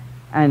 Oh,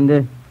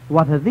 and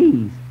what are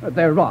these?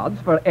 They're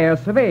rods for air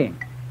surveying.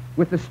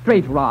 With the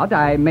straight rod,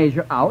 I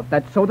measure out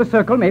that so the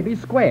circle may be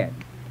squared.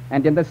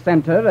 And in the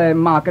center, a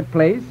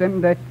marketplace,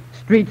 and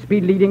streets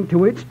be leading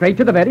to it straight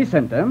to the very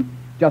center,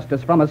 just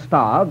as from a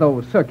star,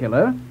 though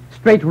circular,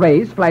 straight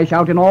rays flash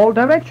out in all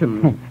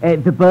directions.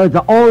 The birds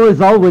are all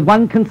resolved with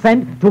one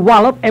consent to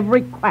wallop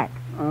every quack.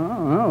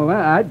 Oh,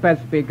 well, I'd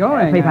best be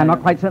going. Faith, I'm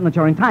not quite certain that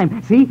you're in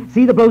time. See,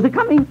 the blows are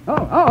coming.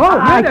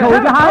 I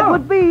told you how it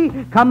would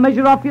be. Come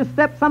measure off your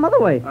steps some other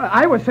way.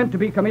 I was sent to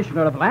be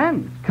commissioner of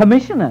lands.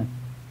 Commissioner?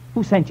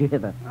 Who sent you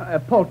hither? A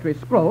paltry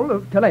scroll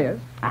of Teleus.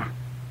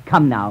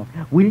 Come now.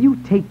 Will you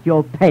take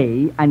your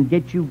pay and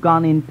get you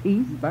gone in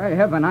peace? By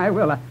heaven, I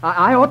will.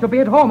 I ought to be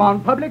at home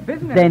on public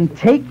business. Then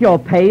take your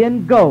pay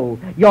and go.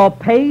 Your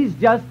pay's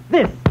just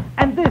this,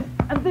 and this,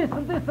 and this,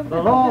 and this, and this.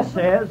 The law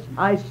says,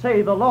 I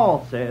say the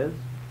law says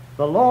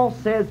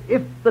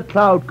if the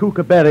cloud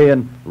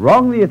kookaberrian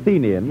wrong the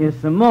Athenian... Here's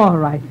some more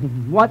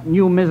writing. What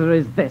new misery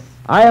is this?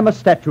 I am a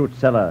statute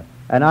seller,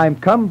 and I'm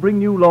come bring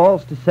you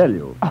laws to sell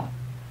you. Oh,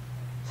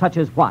 such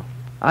as what?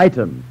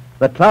 Item,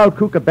 the cloud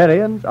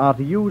kookaberrians are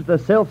to use the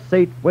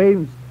self-same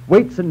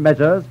weights and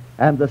measures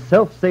and the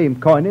self-same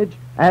coinage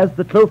as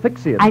the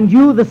Clofixians. And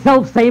you the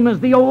self-same as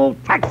the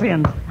old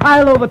Taxians.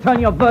 I'll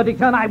overturn your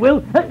verdict, and I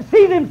will.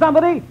 Seize him,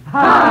 somebody.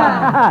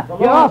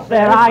 You're off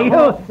there, are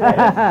you?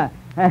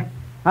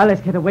 Now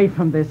let's get away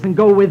from this and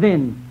go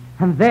within,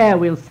 and there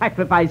we'll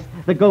sacrifice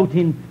the goat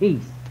in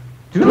peace.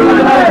 To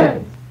the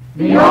heavens,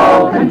 the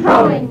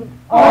all-controlling,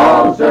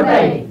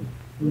 all-surveying,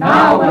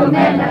 now will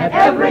men at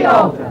every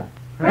altar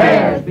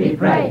prayers be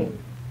prayed.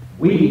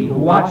 We who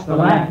watch the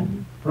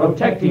land,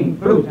 protecting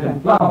fruit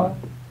and flower,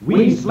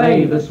 we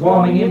slay the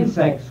swarming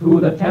insects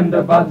who the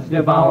tender buds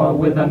devour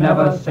with a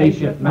never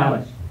satiate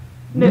malice,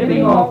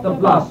 nipping off the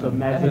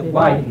blossom as it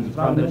widens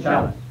from the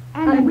chalice.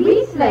 And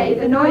we slay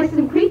the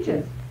noisome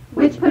creatures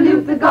which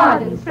pollute the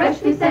garden's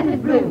freshly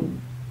scented bloom,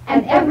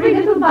 and every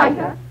little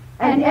biter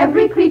and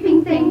every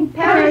creeping thing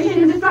perish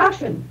in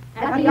destruction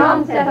at the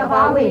onset of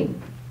our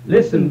wing.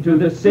 Listen to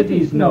the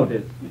city's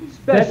notice,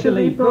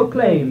 specially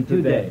proclaimed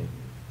today.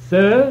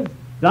 Sirs,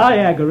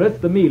 Diagoras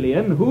the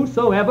Melian,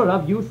 whosoever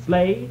of you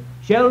slay,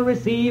 shall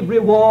receive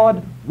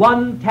reward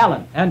 1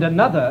 talent, and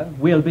another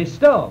will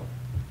bestow.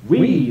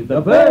 We,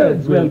 the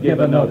birds, will give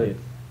a notice.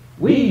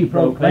 We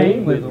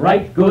proclaim with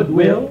right good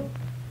will.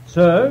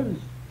 Sirs,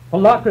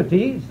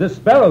 Philocrates, the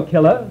sparrow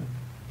killer,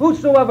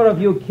 whosoever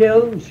of you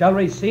kill shall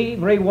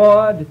receive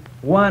reward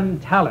 1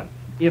 talent.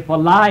 If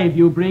alive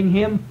you bring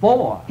him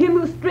 4. Him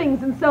who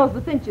strings and sells the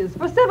finches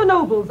for 7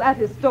 nobles at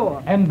his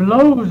store. And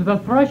blows the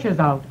thrushes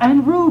out,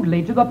 and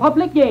rudely to the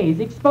public gaze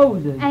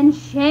exposes. And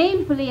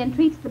shamefully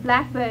entreats the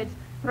blackbirds,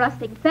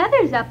 thrusting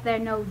feathers up their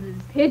noses.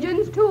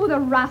 Pigeons, too, the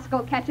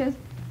rascal catches,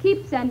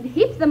 keeps and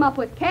heaps them up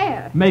with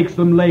care. Makes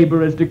them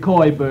labor as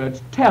decoy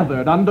birds,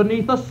 tethered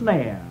underneath a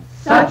snare.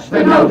 Such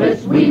the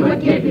notice we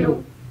would give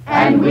you,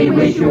 and we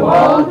wish you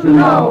all to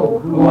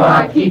know, who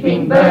are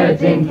keeping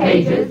birds in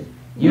cages,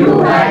 you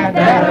had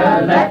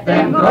better let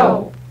them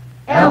go,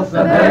 else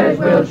the birds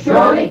will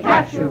surely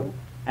catch you,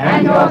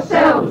 and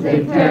yourselves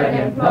in turn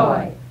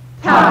employ,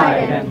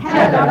 tied and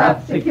tethered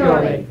up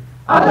securely,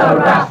 other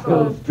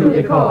rascals to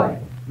decoy.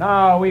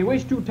 Now we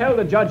wish to tell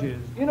the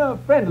judges, in a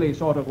friendly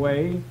sort of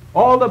way,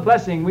 all the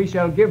blessing we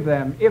shall give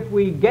them if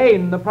we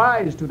gain the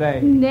prize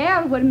today.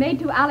 Ne'er were made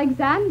to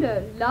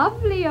Alexander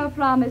lovelier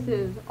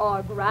promises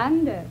or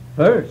grander.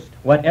 First,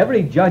 what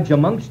every judge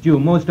amongst you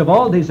most of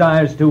all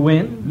desires to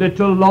win,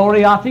 little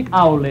laureatic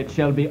owlets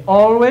shall be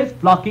always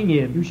flocking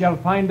in. You shall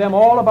find them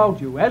all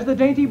about you, as the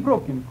dainty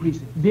brook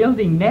increases.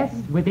 Building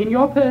nests within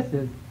your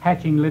purses,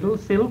 hatching little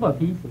silver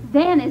pieces.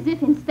 Then, as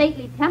if in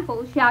stately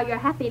temples, shall your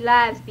happy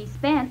lives be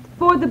spent.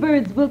 For the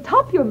birds will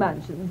top your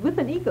mansions with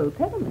an eagle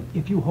pediment.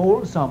 If you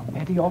hold some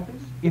petty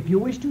office, if you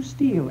wish to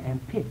steal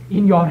and pick,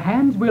 in your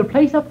hands we'll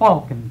place a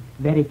falcon,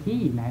 very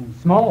keen and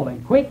small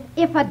and quick.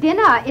 If a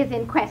dinner is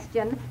in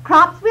question,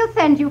 crops will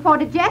send you for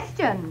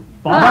digestion.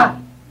 But,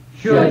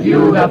 should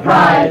you the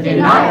prize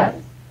deny us,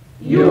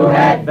 you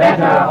had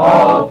better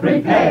all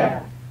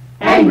prepare.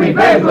 Angry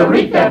birds will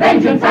wreak their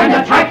vengeance and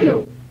attack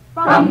you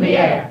from the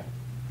air.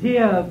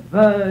 Dear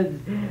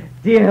birds,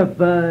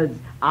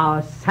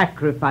 our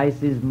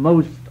sacrifice is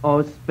most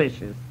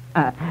auspicious.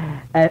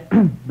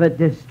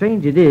 But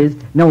strange it is,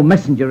 no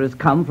messenger has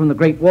come from the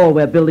great wall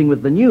we're building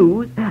with the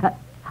news.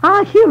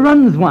 Here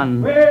runs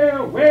one.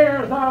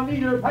 Where's our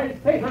leader,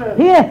 Pater?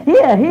 Here.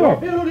 The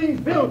building's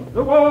built,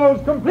 the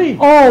wall's complete.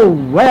 Oh,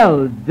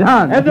 well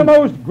done. And a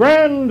most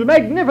grand,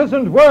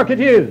 magnificent work it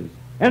is.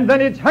 And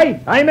then its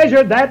height, I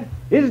measured that,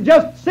 is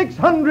just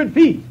 600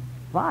 feet.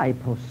 By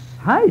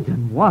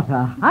Poseidon, what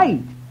a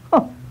height.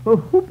 Well,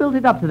 who built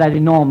it up to that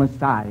enormous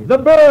size? The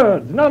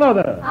birds, none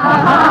other.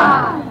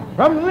 Aha!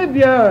 From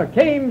Libya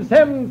came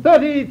some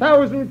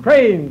 30,000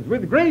 cranes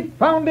with great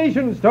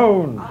foundation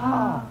stones.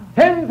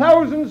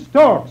 10,000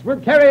 storks were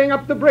carrying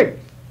up the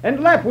bricks, and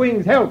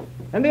lapwings helped,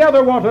 and the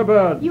other water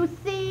birds. You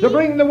see? To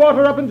bring the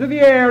water up into the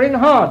air in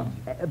hods.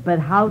 But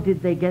how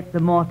did they get the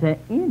mortar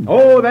in?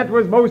 Oh, that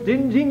was most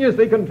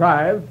ingeniously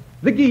contrived.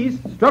 The geese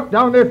struck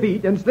down their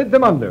feet and slid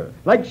them under,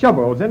 like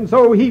shovels, and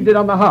so heaved it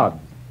on the hods.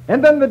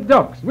 And then the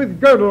ducks,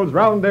 with girdles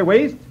round their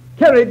waists,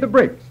 carried the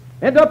bricks,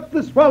 and up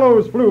the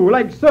swallows flew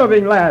like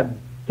serving lads,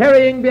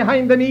 carrying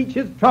behind them each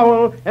his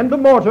trowel and the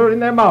mortar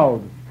in their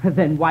mouths.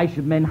 Then why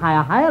should men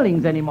hire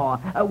hirelings anymore?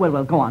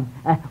 Well, go on.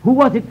 Who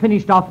was it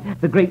finished off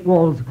the great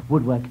wall's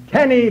woodwork?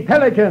 Canny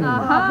pelicans.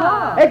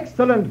 Aha!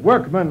 Excellent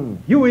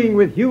workmen, hewing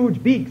with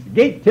huge beaks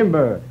gate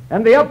timber,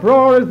 and the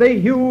uproar as they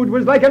hewed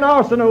was like an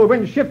arsenal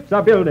when ships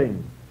are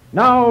building.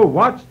 Now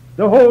watch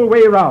the whole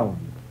way round,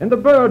 and the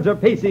birds are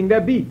pacing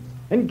their beaks,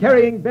 and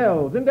carrying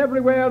bells, and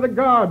everywhere the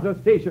guards are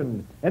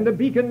stationed, and the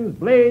beacons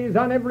blaze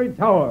on every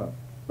tower.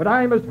 But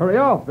I must hurry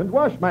off and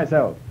wash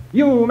myself.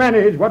 You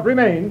manage what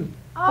remains.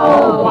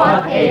 Oh,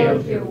 what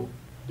ails you?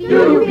 Do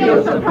you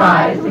feel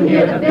surprised to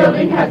hear the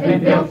building has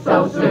been built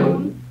so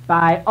soon?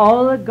 By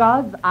all the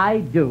gods,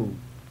 I do.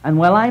 And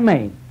well I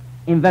may.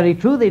 In very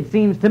truth, it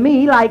seems to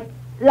me like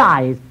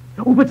lies.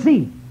 Oh, but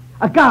see,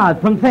 a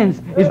guard from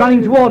thence is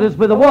running toward us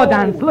with a war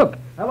dance. Look.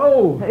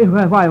 Hello.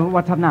 Why,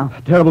 what's up now?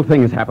 A terrible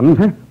thing has happened.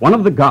 One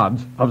of the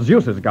gods, of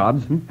Zeus's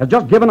gods, has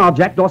just given our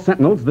jackdaw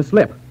sentinels the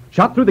slip,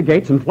 shot through the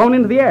gates and flown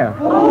into the air.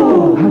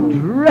 Oh, a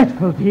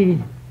dreadful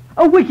deed.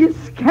 A wicked,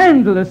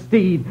 scandalous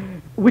deed.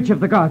 Which of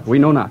the gods? We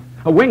know not.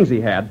 Wings he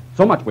had.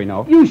 So much we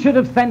know. You should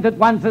have sent at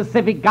once a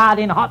civic guard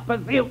in hot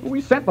pursuit. We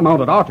sent them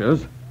out at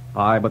archers.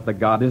 Aye, but the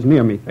god is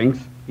near, methinks.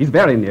 He's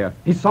very near.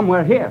 He's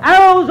somewhere here.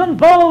 Arrows and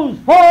bows,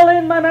 fall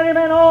in, my merry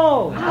men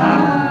all.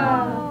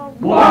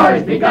 War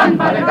is begun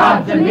by the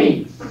gods and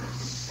me.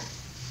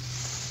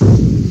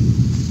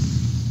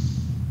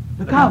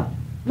 Look out!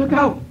 Look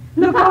out!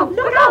 Look out!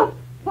 Look out!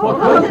 For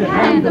close at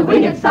hand the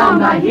winged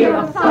sound I hear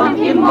of some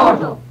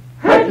immortal,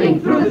 hurtling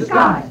through the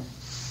skies.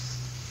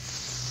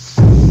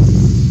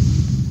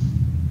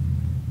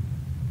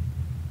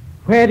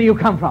 Where do you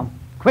come from?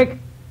 Quick!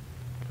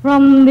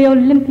 From the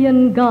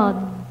Olympian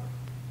gods.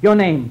 Your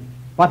name,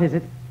 what is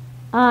it?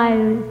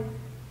 Iris,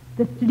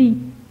 the fleet.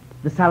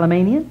 The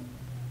Salamanian?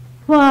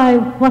 Why,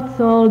 what's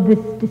all this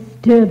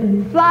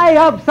disturbance? Fly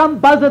up, some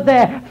buzzard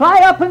there. Fly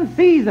up and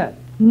seize her.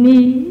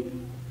 Me?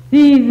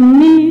 Seize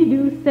me,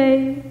 you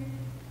say?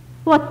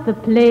 What the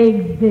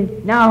plague's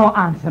this? Now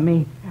answer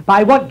me.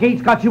 By what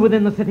gates got you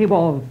within the city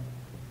walls?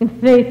 In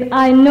faith,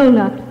 I know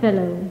not,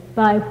 fellows,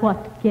 by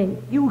what gate.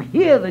 You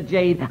hear the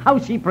jade, how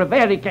she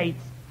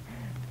prevaricates.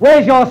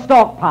 Where's your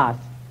stalk pass?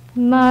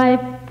 My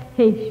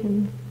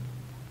patience.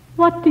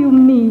 What do you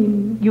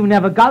mean? You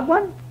never got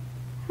one?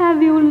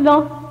 Have you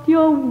lost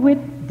your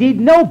wit? Did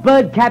no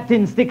bird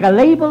captain stick a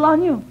label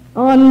on you?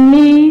 On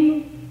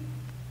me?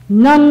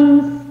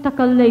 None stuck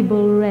a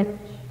label, wretch,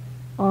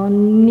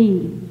 on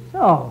me.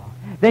 So,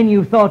 then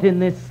you thought in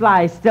this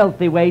sly,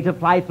 stealthy way to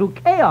fly through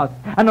chaos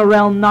and a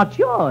realm not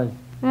yours.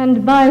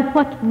 And by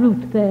what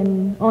route,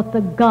 then, ought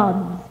the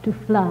gods to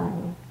fly?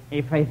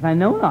 In faith, I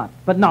know not,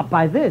 but not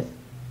by this.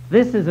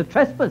 This is a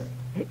trespass.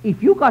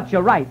 If you got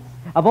your rights,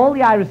 of all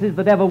the irises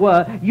that ever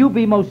were, you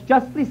be most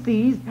justly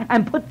seized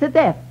and put to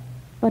death.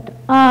 But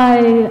I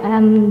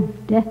am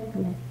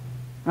deathless.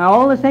 Now,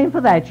 all the same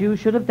for that, you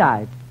should have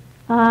died.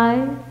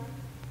 I?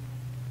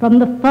 From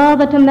the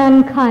Father to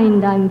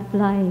mankind I'm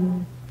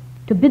flying,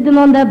 to bid them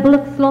on their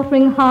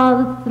bullock-slaughtering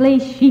hearths slay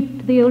sheep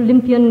to the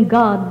Olympian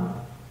gods,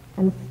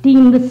 and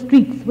steam the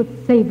streets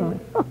with sabers.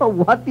 Oh,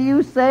 what do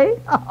you say?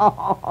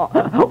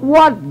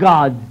 What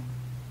gods?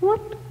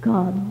 What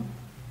gods?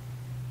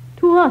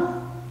 To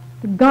us,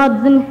 the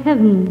gods in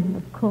heaven,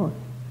 of course.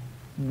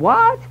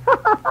 What?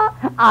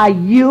 Are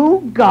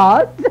you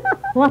gods?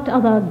 What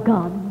other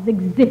gods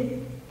exist?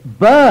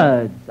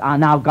 Birds are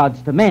now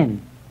gods to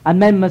men, and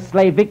men must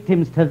slay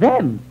victims to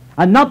them,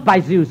 and not by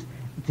Zeus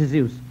to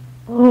Zeus.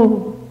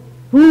 Oh,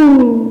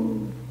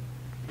 fool,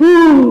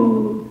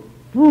 fool,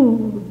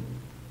 fool.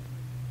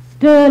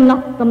 Stir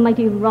not the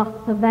mighty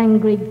wrath of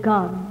angry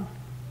gods,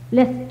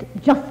 lest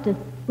justice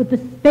with the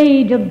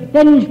spade of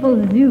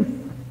vengeful Zeus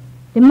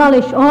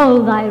demolish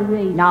all thy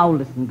race. Now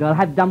listen, girl,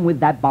 have done with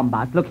that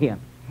bombast. Look here.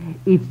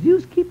 If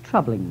Zeus keep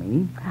troubling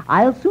me,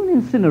 I'll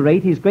soon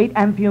incinerate his great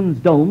Amphion's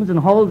domes and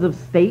halls of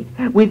state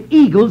with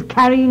eagles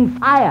carrying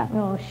fire.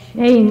 Oh,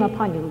 shame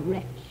upon you,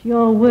 wretch,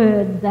 your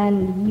words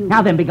and you.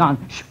 Now then, begone.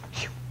 Shh,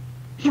 shh,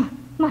 shh.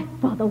 My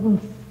father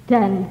won't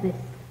stand this.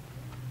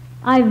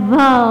 I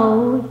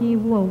vow he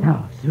won't.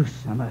 Oh,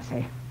 Zeus, a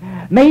mercy.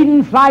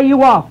 Maiden, fly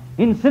you off.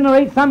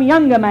 Incinerate some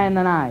younger man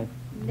than I.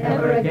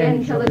 Never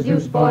again shall the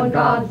Zeus-born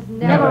gods,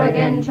 never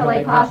again shall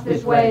they pass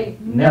this way.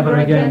 Never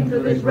again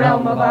through this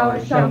realm of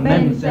ours shall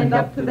men send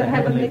up to the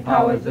heavenly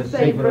powers the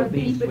savor of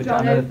beasts which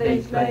on earth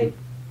they slay.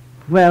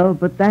 Well,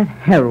 but that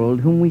herald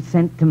whom we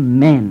sent to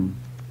men,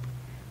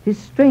 'tis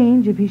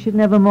strange if he should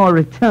never more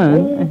return.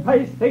 O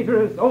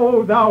Paistaterus,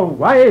 O thou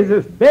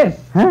wisest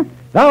best, Huh?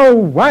 thou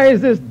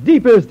wisest,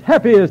 deepest,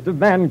 happiest of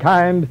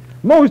mankind,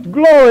 most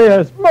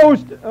glorious,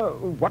 most,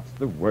 what's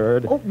the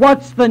word? Oh,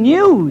 what's the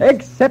news?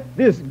 Accept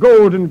this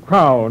golden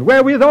crown,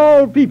 wherewith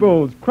all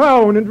peoples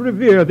crown and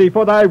revere thee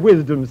for thy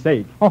wisdom's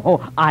sake.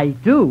 Oh, I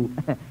do.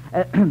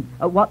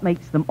 What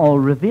makes them all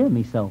revere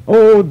me so?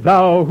 O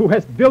thou who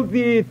hast built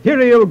the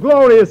ethereal,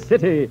 glorious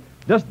city,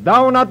 dost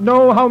thou not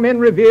know how men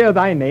revere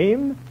thy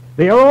name?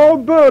 They are all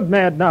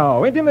bird-mad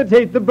now, and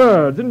imitate the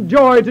birds, and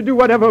joy to do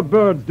whatever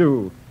birds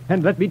do.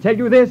 And let me tell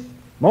you this,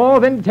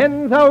 more than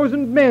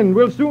 10,000 men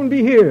will soon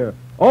be here,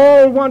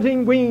 all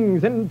wanting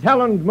wings and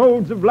talent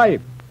modes of life.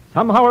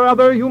 Somehow or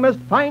other you must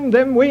find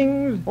them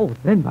wings. Oh,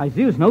 then by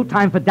Zeus, no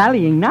time for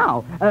dallying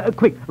now.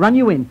 Quick, run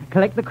you in,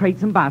 collect the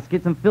crates and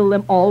baskets, and fill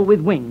them all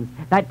with wings.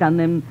 That done,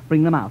 then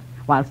bring them out,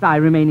 whilst I,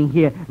 remaining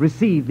here,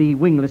 receive the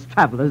wingless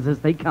travelers as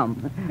they come.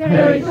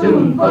 Very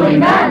soon fully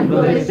manned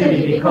will this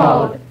city be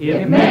called,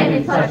 if men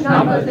in such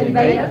numbers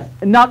invade us.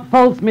 Not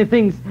false,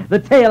 methinks, the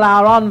tale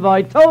our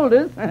envoy told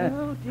us.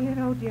 Oh, dear,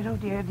 oh, dear, oh,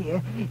 dear,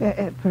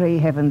 dear. Pray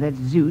heaven that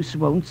Zeus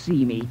won't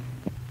see me.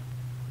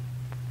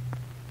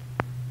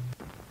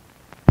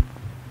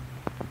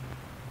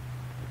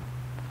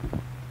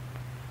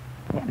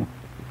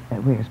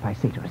 Where's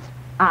Paistaterus?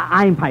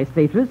 I'm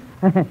Paistaterus.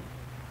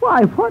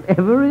 Why,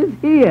 whatever is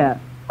here?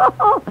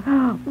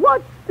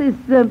 What's this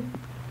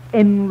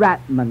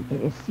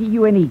enwrapment? See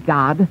you any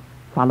god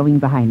following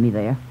behind me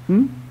there?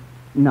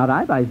 Not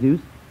I, by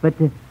Zeus. But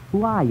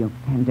who are you?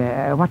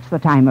 And what's the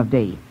time of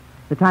day?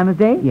 The time of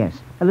day? Yes.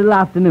 A little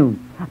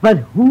afternoon. But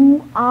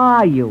who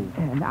are you?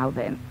 Now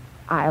then,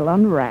 I'll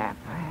unwrap.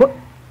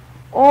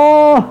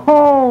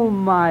 Oh,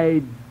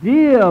 my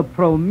dear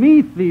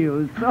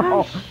Prometheus.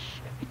 Oh. Hush.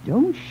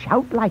 Don't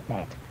shout like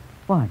that.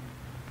 Why?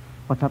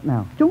 What's up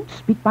now? Don't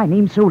speak my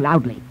name so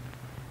loudly.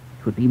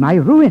 It would be my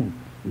ruin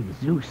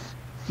if Zeus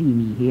see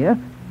me here.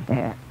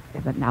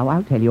 But now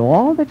I'll tell you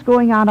all that's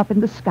going on up in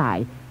the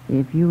sky.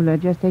 If you'll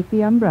just take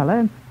the umbrella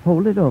and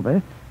hold it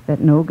over, that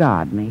no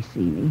god may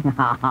see me.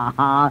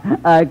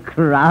 A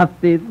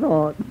crafty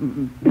thought.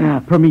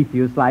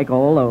 Prometheus-like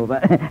all over.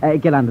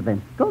 Get under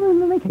then. Go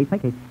on, make haste,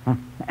 make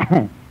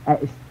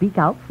haste. Speak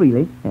out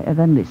freely.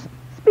 Then listen.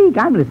 Speak,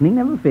 I'm listening,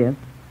 never fear.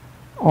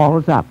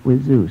 All's up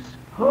with Zeus.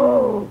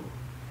 Oh,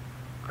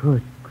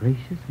 good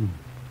gracious me.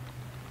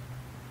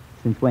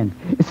 Since when?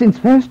 Since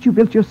first you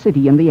built your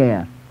city in the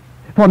air.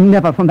 For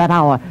never from that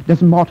hour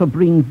does mortal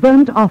bring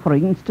burnt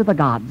offerings to the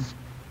gods,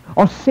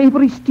 or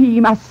savory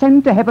steam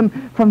ascend to heaven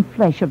from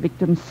flesh of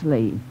victims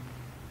slain.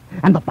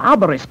 And the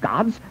barbarous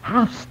gods,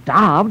 half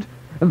starved,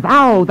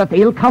 vow that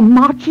they'll come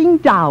marching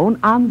down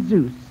on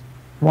Zeus.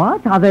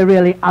 What? Are there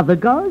really other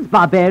gods?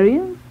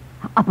 Barbarians?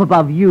 Up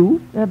above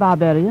you?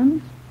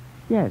 Barbarians?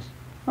 Yes.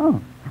 Oh.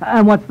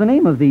 And what's the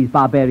name of these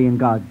barbarian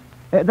gods?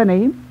 The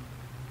name?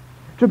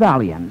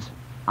 Tribalians.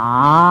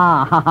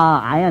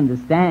 Ah, I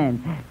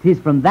understand. 'Tis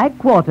from that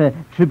quarter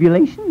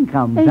tribulation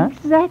comes,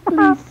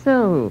 Exactly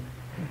so.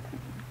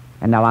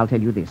 And now I'll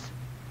tell you this.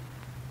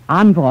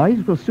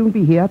 Envoys will soon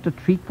be here to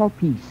treat for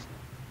peace,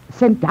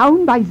 sent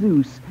down by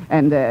Zeus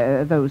and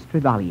those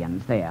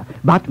Tribalians there.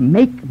 But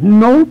make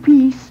no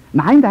peace,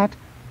 mind that,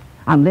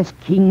 unless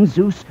King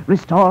Zeus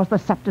restores the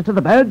scepter to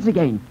the birds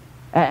again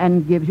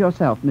and gives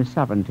yourself Miss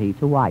Sovereignty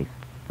to wife.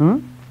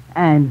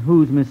 And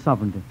who's Miss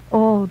Sovereignty?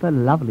 Oh, the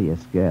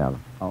loveliest girl.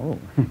 Oh.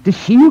 'Tis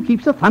she who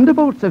keeps the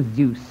thunderbolts of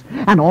Zeus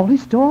and all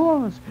his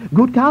stores,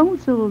 good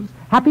counsels,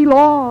 happy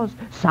laws,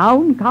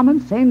 sound common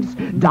sense,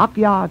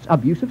 dockyards,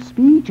 abuse of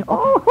speech.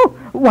 Oh,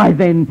 why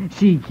then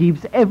she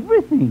keeps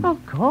everything.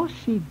 Of course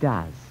she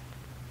does.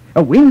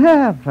 Win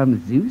her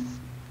from Zeus,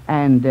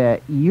 and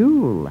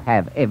you'll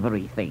have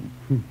everything.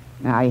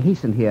 Now, I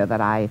hasten here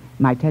that I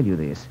might tell you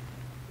this.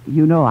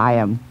 You know I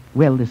am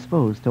well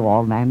disposed to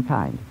all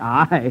mankind.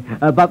 Aye,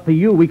 but for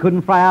you we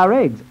couldn't fry our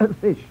eggs.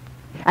 Fish.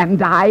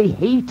 And I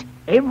hate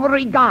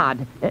every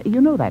god. You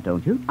know that,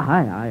 don't you?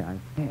 Aye.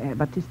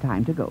 But 'tis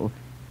time to go.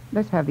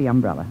 Let's have the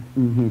umbrella.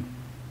 Mm-hmm.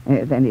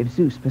 Then if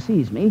Zeus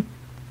perceives me,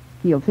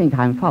 he'll think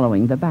I'm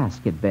following the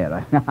basket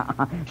bearer.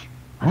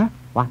 Huh?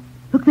 What?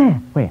 Look there.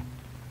 Where?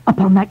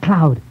 Up on that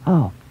cloud.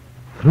 Oh.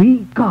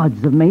 3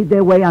 gods have made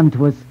their way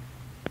unto us.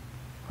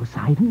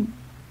 Poseidon,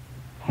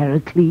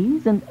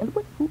 Heracles, and...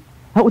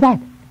 Oh,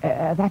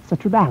 that's a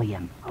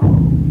Tribalian.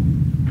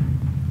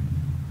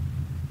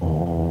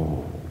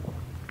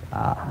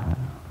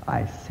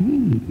 I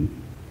see.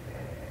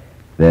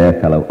 There,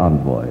 fellow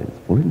envoys,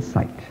 full in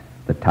sight,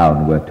 the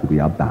town whereto we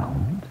are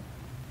bound.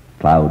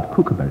 Cloud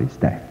Kookaberry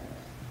stands.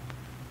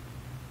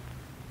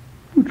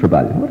 You,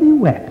 Tribalian, what are you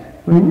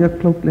wet? Wearing your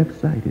cloak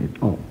left-sided.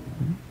 Oh.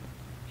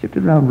 Shift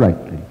it round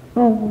rightly.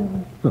 Oh.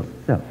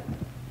 So.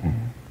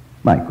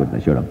 My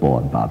goodness, you're a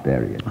born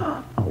barbarian.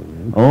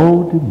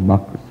 Oh,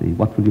 democracy,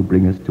 what will you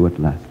bring us to at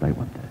last, I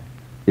wonder?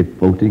 If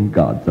voting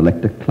gods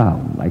elect a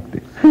clown like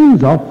this.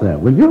 Hands off there,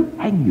 will you?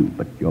 Hang you,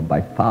 but you're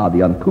by far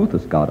the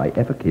uncouthest god I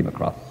ever came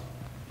across.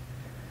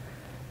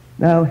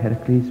 Now,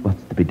 Heracles,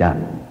 what's to be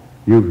done?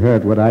 You've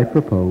heard what I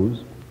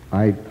propose.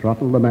 I'd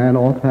throttle the man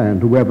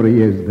offhand, whoever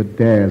he is, that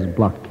dares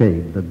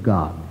blockade the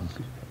gods.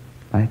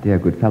 My dear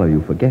good fellow,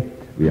 you forget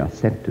we are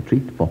sent to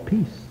treat for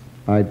peace.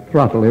 I'd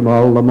throttle him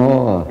all the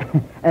more.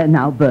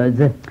 Now,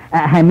 birds,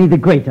 hand me the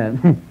grater.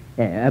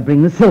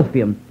 Bring the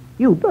silphium.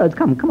 You, birds,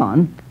 come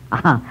on.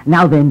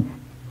 Now then,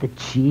 the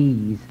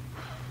cheese.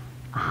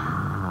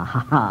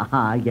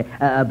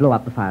 Yeah. Blow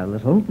up the fire a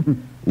little.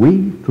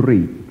 We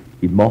 3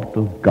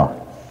 immortal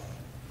gods,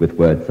 with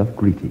words of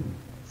greeting,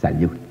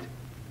 salute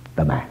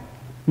the man.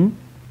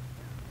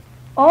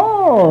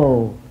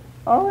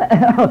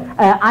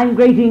 I'm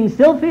grating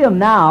silphium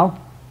now.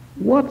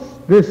 What's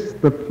this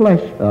the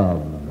flesh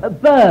of?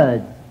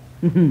 Birds.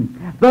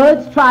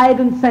 Birds tried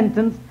and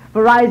sentenced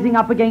for rising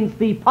up against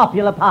the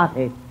popular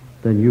party.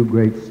 Then you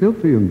grate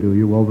silphium, do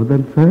you, over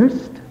them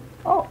first?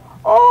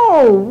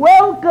 Oh,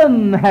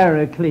 welcome,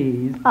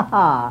 Heracles.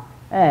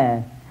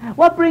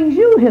 What brings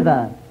you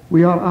hither?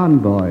 We are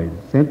envoys,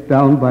 sent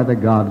down by the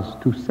gods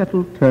to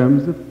settle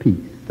terms of peace.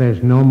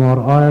 There's no more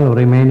oil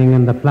remaining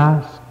in the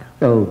flask.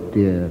 Oh,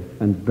 dear,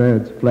 and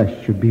bird's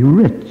flesh should be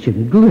rich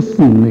and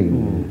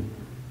glistening.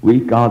 We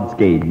gods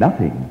gain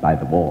nothing by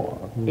the war.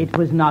 It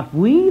was not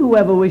we who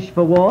ever wished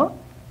for war.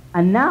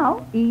 And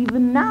now,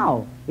 even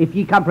now, if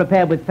ye come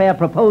prepared with fair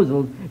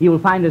proposals, ye will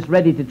find us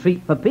ready to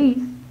treat for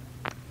peace.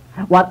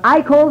 What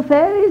I call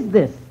fair is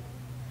this.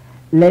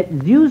 Let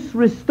Zeus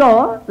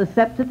restore the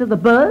scepter to the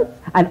birds,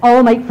 and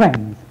all make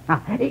friends.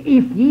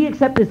 If ye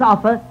accept this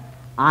offer,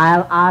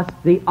 I'll ask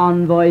the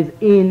envoys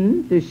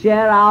in to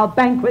share our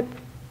banquet.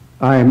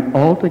 I am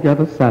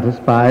altogether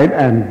satisfied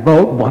and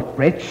vote. What,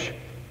 wretch?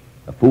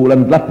 A fool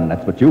and glutton,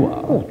 that's what you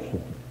are.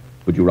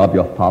 Would you rob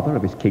your father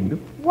of his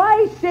kingdom?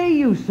 Why say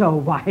you so?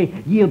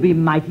 Why, ye'll be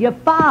mightier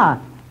far.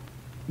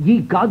 Ye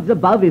gods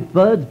above, if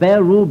birds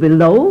bear rule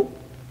below,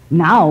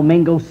 now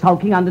men go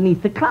sulking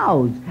underneath the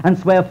clouds and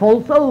swear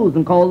false oaths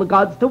and call the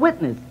gods to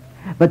witness.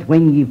 But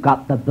when you've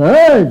got the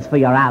birds for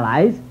your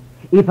allies,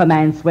 if a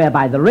man swear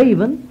by the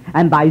raven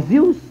and by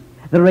Zeus,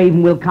 the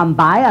raven will come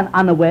by and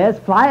unawares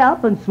fly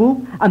up and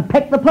swoop and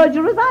peck the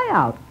perjurer's eye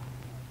out.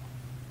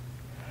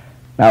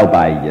 Now,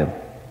 by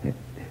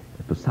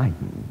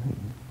Poseidon,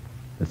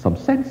 there's some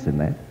sense in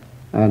that.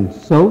 And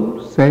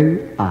so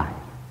say I.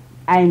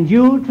 And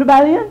you,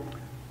 Tribalian?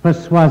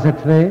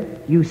 Persuasively.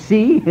 You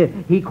see,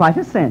 he quite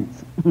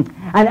assents.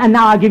 and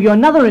now I'll give you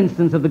another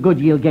instance of the good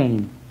ye'll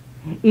gain.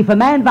 If a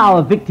man vow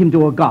a victim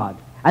to a god,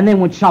 and then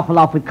would shuffle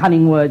off with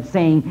cunning words,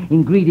 saying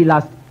in greedy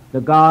lust,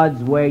 the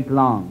gods wait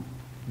long.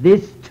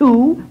 This,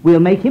 too, will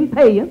make him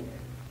pay you.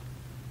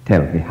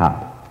 Tell me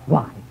how.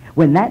 Why,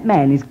 when that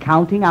man is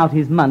counting out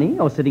his money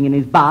or sitting in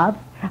his bath,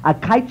 a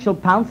kite shall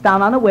pounce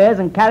down unawares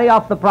and carry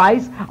off the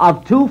price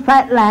of 2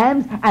 fat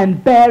lambs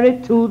and bear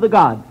it to the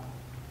gods.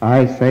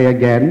 I say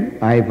again,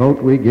 I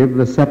vote we give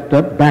the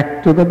scepter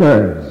back to the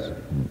birds.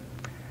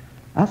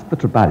 Ask the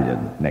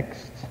Trebalian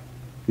next.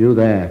 You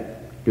there,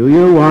 do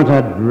you want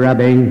a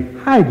drubbing?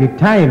 Hide your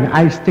time,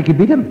 I sticky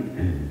beat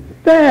him.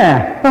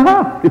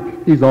 There!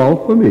 He's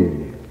all for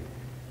me.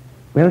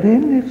 Well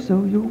then, if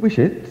so you wish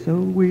it, so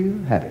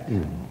we'll have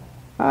it.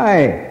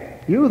 Hi,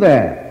 you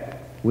there.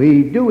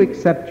 We do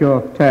accept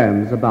your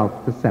terms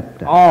about the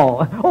scepter.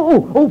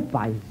 Oh,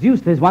 by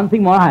Zeus, there's one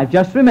thing more I've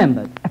just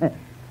remembered.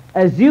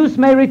 Zeus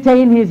may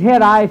retain his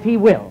Hera if he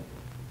will,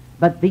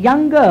 but the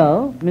young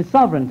girl, Miss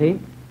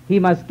Sovereignty, he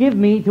must give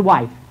me to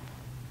wife.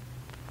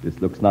 This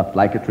looks not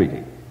like a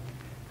treaty.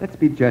 Let's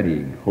be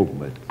journeying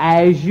homeward.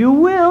 As you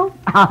will.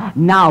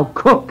 Now,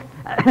 cook.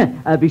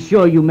 Be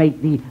sure you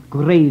make the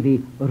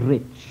gravy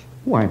rich.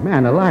 Why,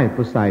 man alive,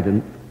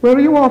 Poseidon, where are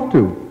you off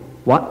to?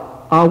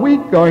 What, are we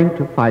going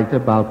to fight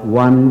about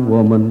one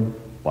woman?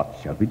 What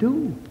shall we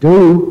do?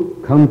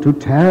 Come to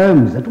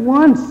terms at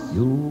once.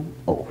 You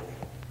oaf.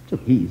 So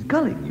he's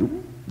gulling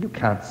you. You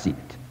can't see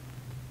it.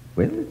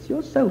 Well, it's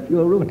yourself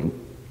you're ruining.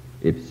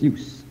 If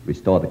Zeus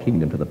restore the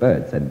kingdom to the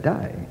birds and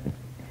die,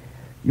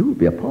 you'll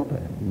be a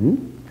pauper.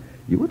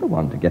 You are the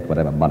one to get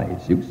whatever money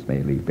Zeus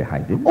may leave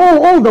behind him.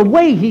 Oh, the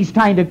way he's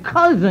trying to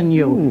cozen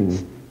you.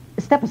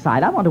 Step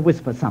aside, I want to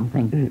whisper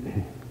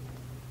something.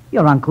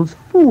 Your uncle's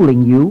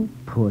fooling you,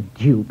 poor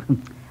dupe.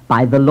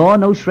 By the law,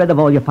 no shred of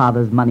all your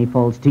father's money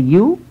falls to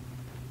you.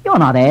 You're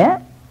not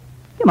heir.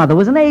 Your mother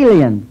was an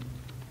alien.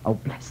 Oh,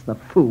 bless the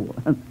fool.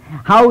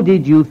 How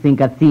did you think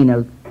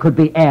Athena could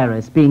be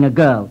heiress, being a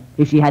girl,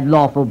 if she had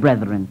lawful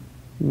brethren?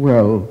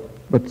 Well,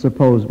 but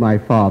suppose my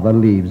father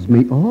leaves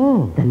me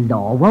all. The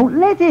law won't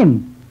let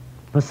him.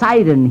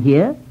 Poseidon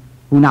here,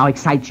 who now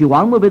excites you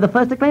on, will be the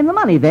first to claim the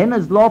money then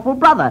as lawful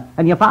brother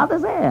and your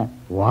father's heir.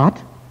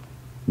 What?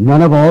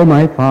 None of all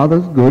my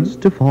father's goods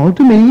to fall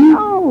to me?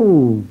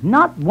 No,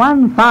 not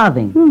one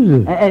farthing.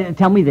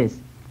 Tell me this.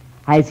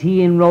 Has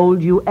he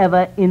enrolled you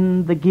ever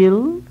in the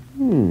guild?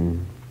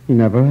 He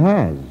never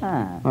has.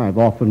 I've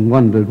often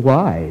wondered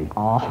why.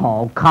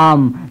 Oh,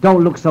 come.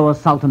 Don't look so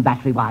assault and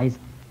battery-wise.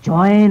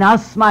 Join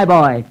us, my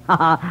boy.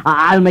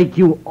 I'll make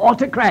you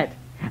autocrat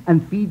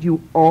and feed you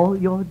all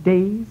your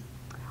days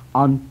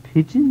on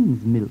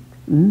pigeon's milk.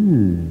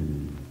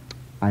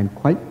 I'm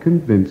quite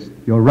convinced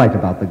you're right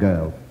about the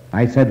girl.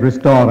 I said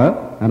restore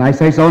her, and I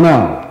say so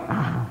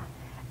now.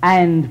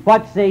 And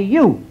what say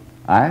you?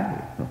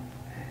 I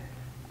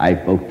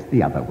vote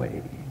the other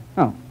way.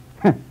 Oh.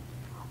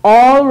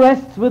 All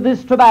rests with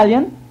this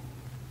Trebalian.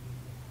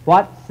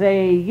 What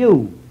say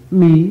you?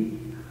 Me?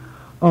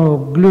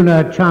 Oh,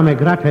 gluna chame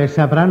grate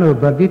sabrano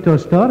bardito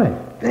store.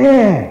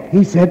 There,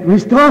 he said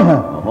restore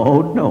her.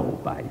 Oh, no,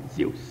 by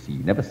Zeus. He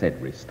never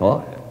said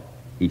restore her.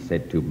 He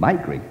said to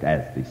migrate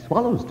as the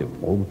swallows do.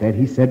 Oh, then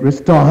he said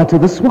restore her to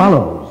the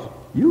swallows.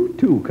 You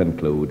too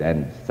conclude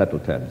and settle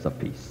terms of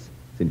peace.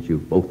 Since you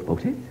both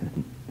voted,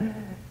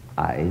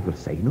 I will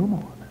say no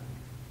more.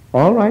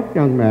 All right,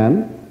 young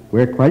man.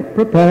 We're quite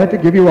prepared to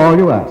give you all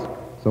you ask.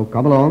 So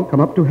come along,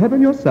 come up to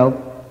heaven yourself,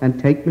 and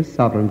take Miss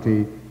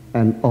Sovereignty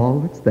and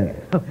all that's there.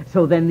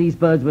 So then these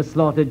birds were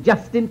slaughtered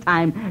just in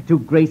time to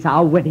grace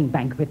our wedding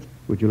banquet.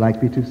 Would you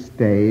like me to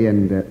stay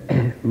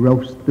and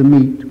roast the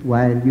meat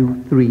while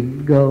you three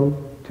go?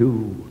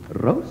 To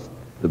roast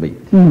the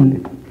meat?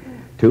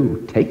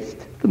 To taste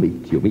the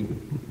meat, you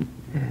mean?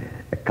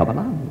 Come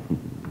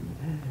along.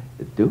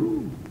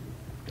 Do.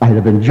 I'd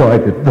have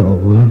enjoyed it,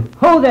 though.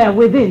 Ho there,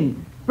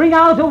 within. Bring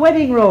out a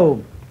wedding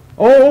robe.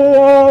 Oh,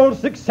 all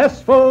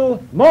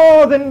successful,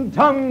 more than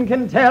tongue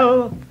can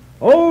tell.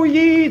 O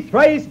ye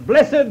thrice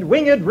blessed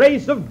winged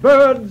race of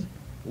birds,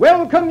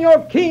 welcome your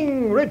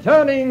king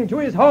returning to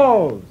his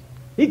halls.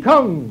 He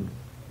comes.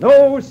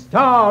 No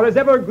star has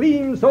ever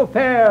gleamed so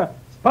fair,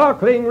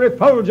 sparkling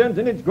refulgent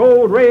in its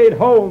gold-rayed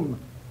home.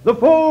 The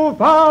full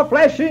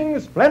far-flashing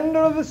splendor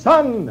of the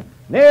sun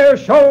ne'er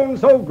shone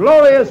so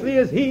gloriously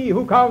as he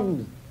who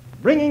comes,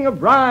 bringing a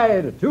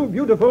bride too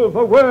beautiful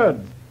for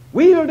words,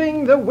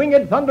 wielding the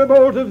winged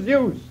thunderbolt of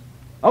Zeus.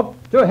 Up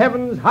to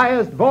heaven's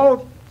highest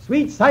vault,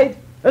 sweet sight,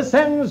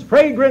 ascends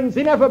fragrance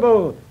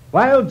ineffable,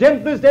 while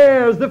gentlest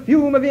airs the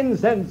fume of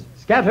incense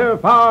scatter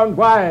far and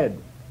wide.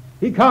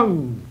 He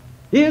comes.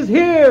 He is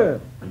here.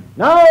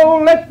 Now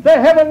let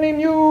the heavenly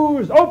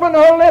muse open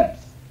her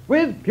lips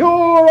with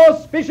pure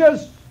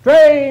auspicious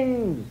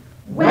strains.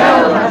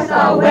 Well hast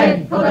thou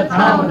wed for the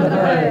town of the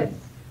birds.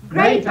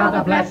 Great are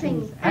the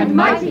blessings, and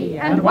mighty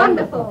and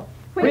wonderful,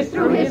 which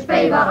through his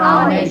favor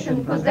our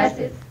nation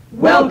possesses.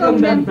 Welcome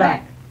them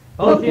back,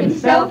 both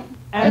himself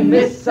and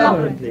Miss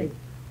Sovereignty.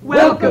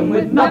 Welcome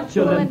with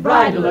nuptial and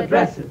bridal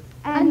addresses.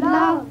 And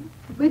love,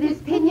 with his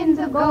pinions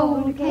of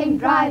gold, came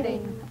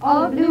driving,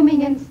 all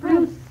blooming and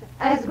spruce,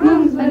 as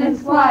groomsmen and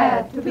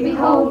squire to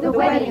behold the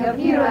wedding of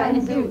Hera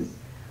and Zeus,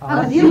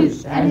 of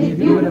Zeus and his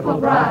beautiful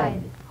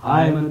bride.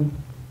 Hymen,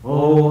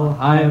 O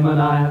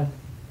Hymenaeus.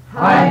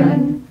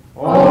 Hymen,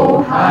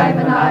 O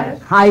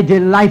Hymenaeus. I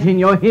delight in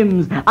your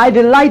hymns. I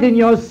delight in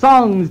your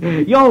songs.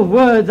 Your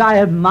words I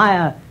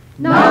admire.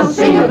 Now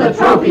sing of the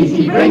trophies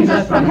he brings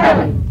us from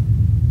heaven.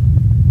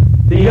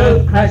 The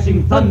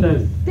earth-crashing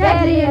thunders,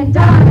 deadly and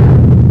dire.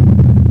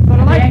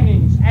 The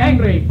lightnings,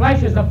 angry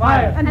flashes of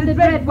fire. And the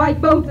dread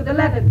white bolt of the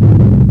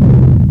levin.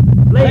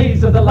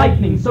 blaze of the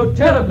lightning so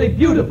terribly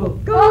beautiful.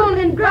 Golden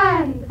and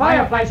grand.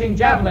 Fire-flashing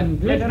javelin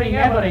glittering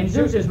ever in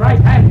Zeus's right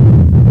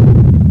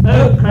hand.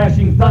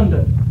 Earth-crashing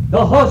thunder,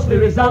 the hoarsely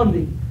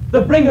resounding,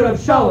 the bringer of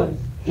showers.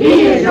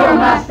 He is your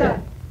master.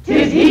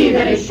 'Tis he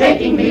that is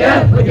shaking the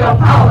earth with your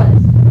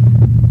powers.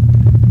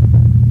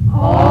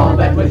 All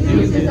that was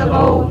Zeus's of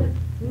old,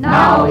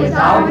 now is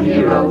our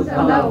hero's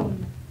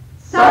alone.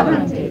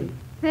 Sovereignty,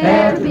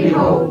 fair to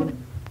behold,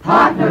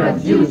 partner of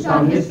Zeus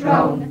on his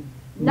throne,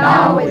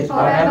 now is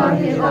forever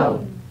his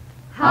own.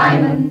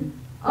 Hymen,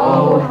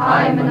 O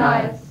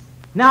Hymenaeus.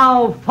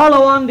 Now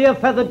follow on, dear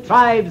feathered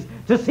tribes,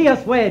 to see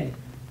us wed.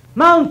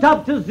 Mount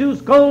up to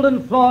Zeus'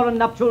 golden floor and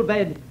nuptial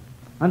bed.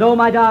 And, oh,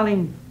 my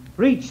darling,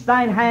 reach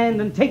thine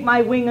hand and take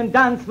my wing and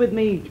dance with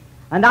me,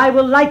 and I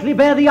will lightly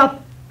bear thee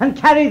up and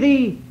carry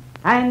thee,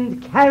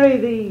 and carry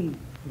thee.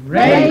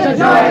 Raise a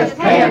joyous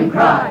paean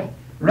cry,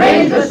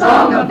 raise the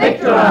song of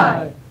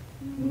victory.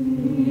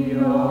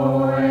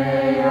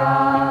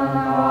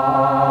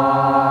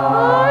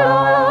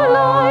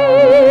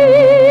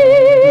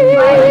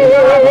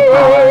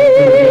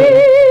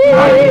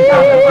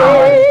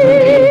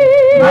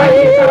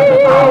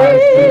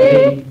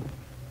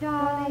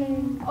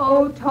 Darling,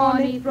 oh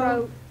tawny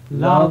throat,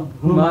 Love,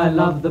 whom I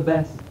love the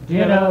best,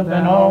 dearer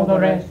than all the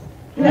rest,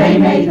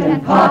 playmate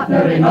and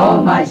partner in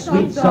all my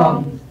sweet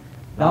songs.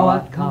 thou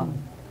art come,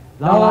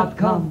 thou art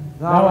come,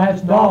 thou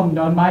hast dawned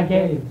on my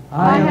gaze.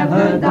 I have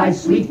heard thy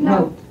sweet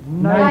note,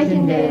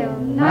 nightingale,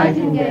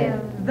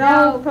 nightingale,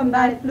 thou from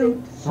thy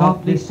flute,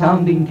 softly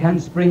sounding can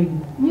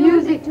spring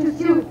music to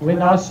suit with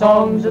our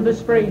songs of the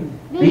spring.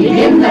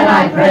 Begin then,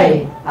 I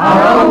pray,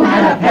 our own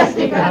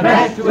anapestic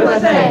address to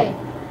essay.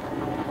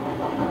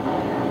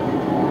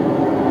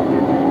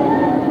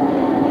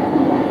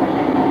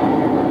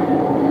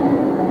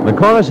 The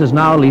chorus is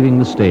now leaving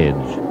the stage.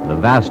 The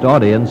vast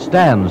audience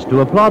stands to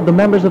applaud the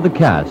members of the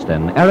cast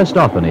and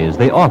Aristophanes,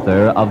 the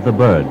author of The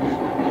Birds.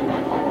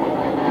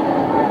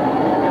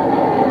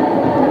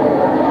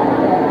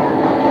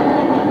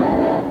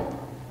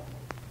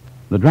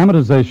 The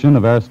dramatization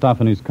of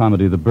Aristophanes'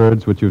 comedy The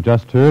Birds, which you've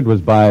just heard,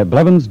 was by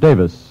Blevins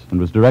Davis and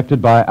was directed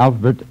by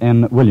Albert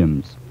N.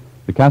 Williams.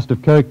 The cast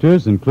of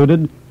characters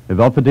included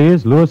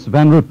Evelphides Louis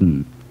Van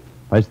Rooten,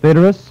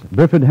 Pythagoras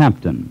Burford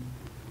Hampton,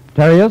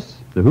 Tereus,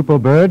 the hoopoe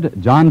bird,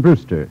 John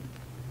Brewster.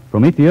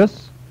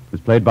 Prometheus was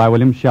played by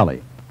William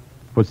Shelley.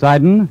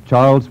 Poseidon,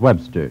 Charles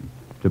Webster.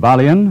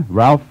 Tubalion,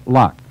 Ralph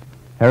Locke.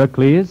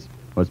 Heracles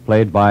was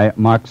played by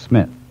Mark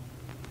Smith.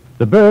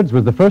 The Birds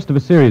was the first of a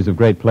series of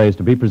great plays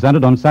to be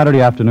presented on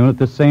Saturday afternoon at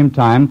this same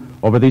time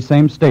over these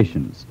same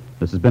stations.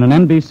 This has been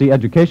an NBC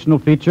educational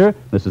feature.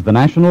 This is the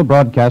National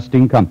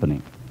Broadcasting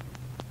Company.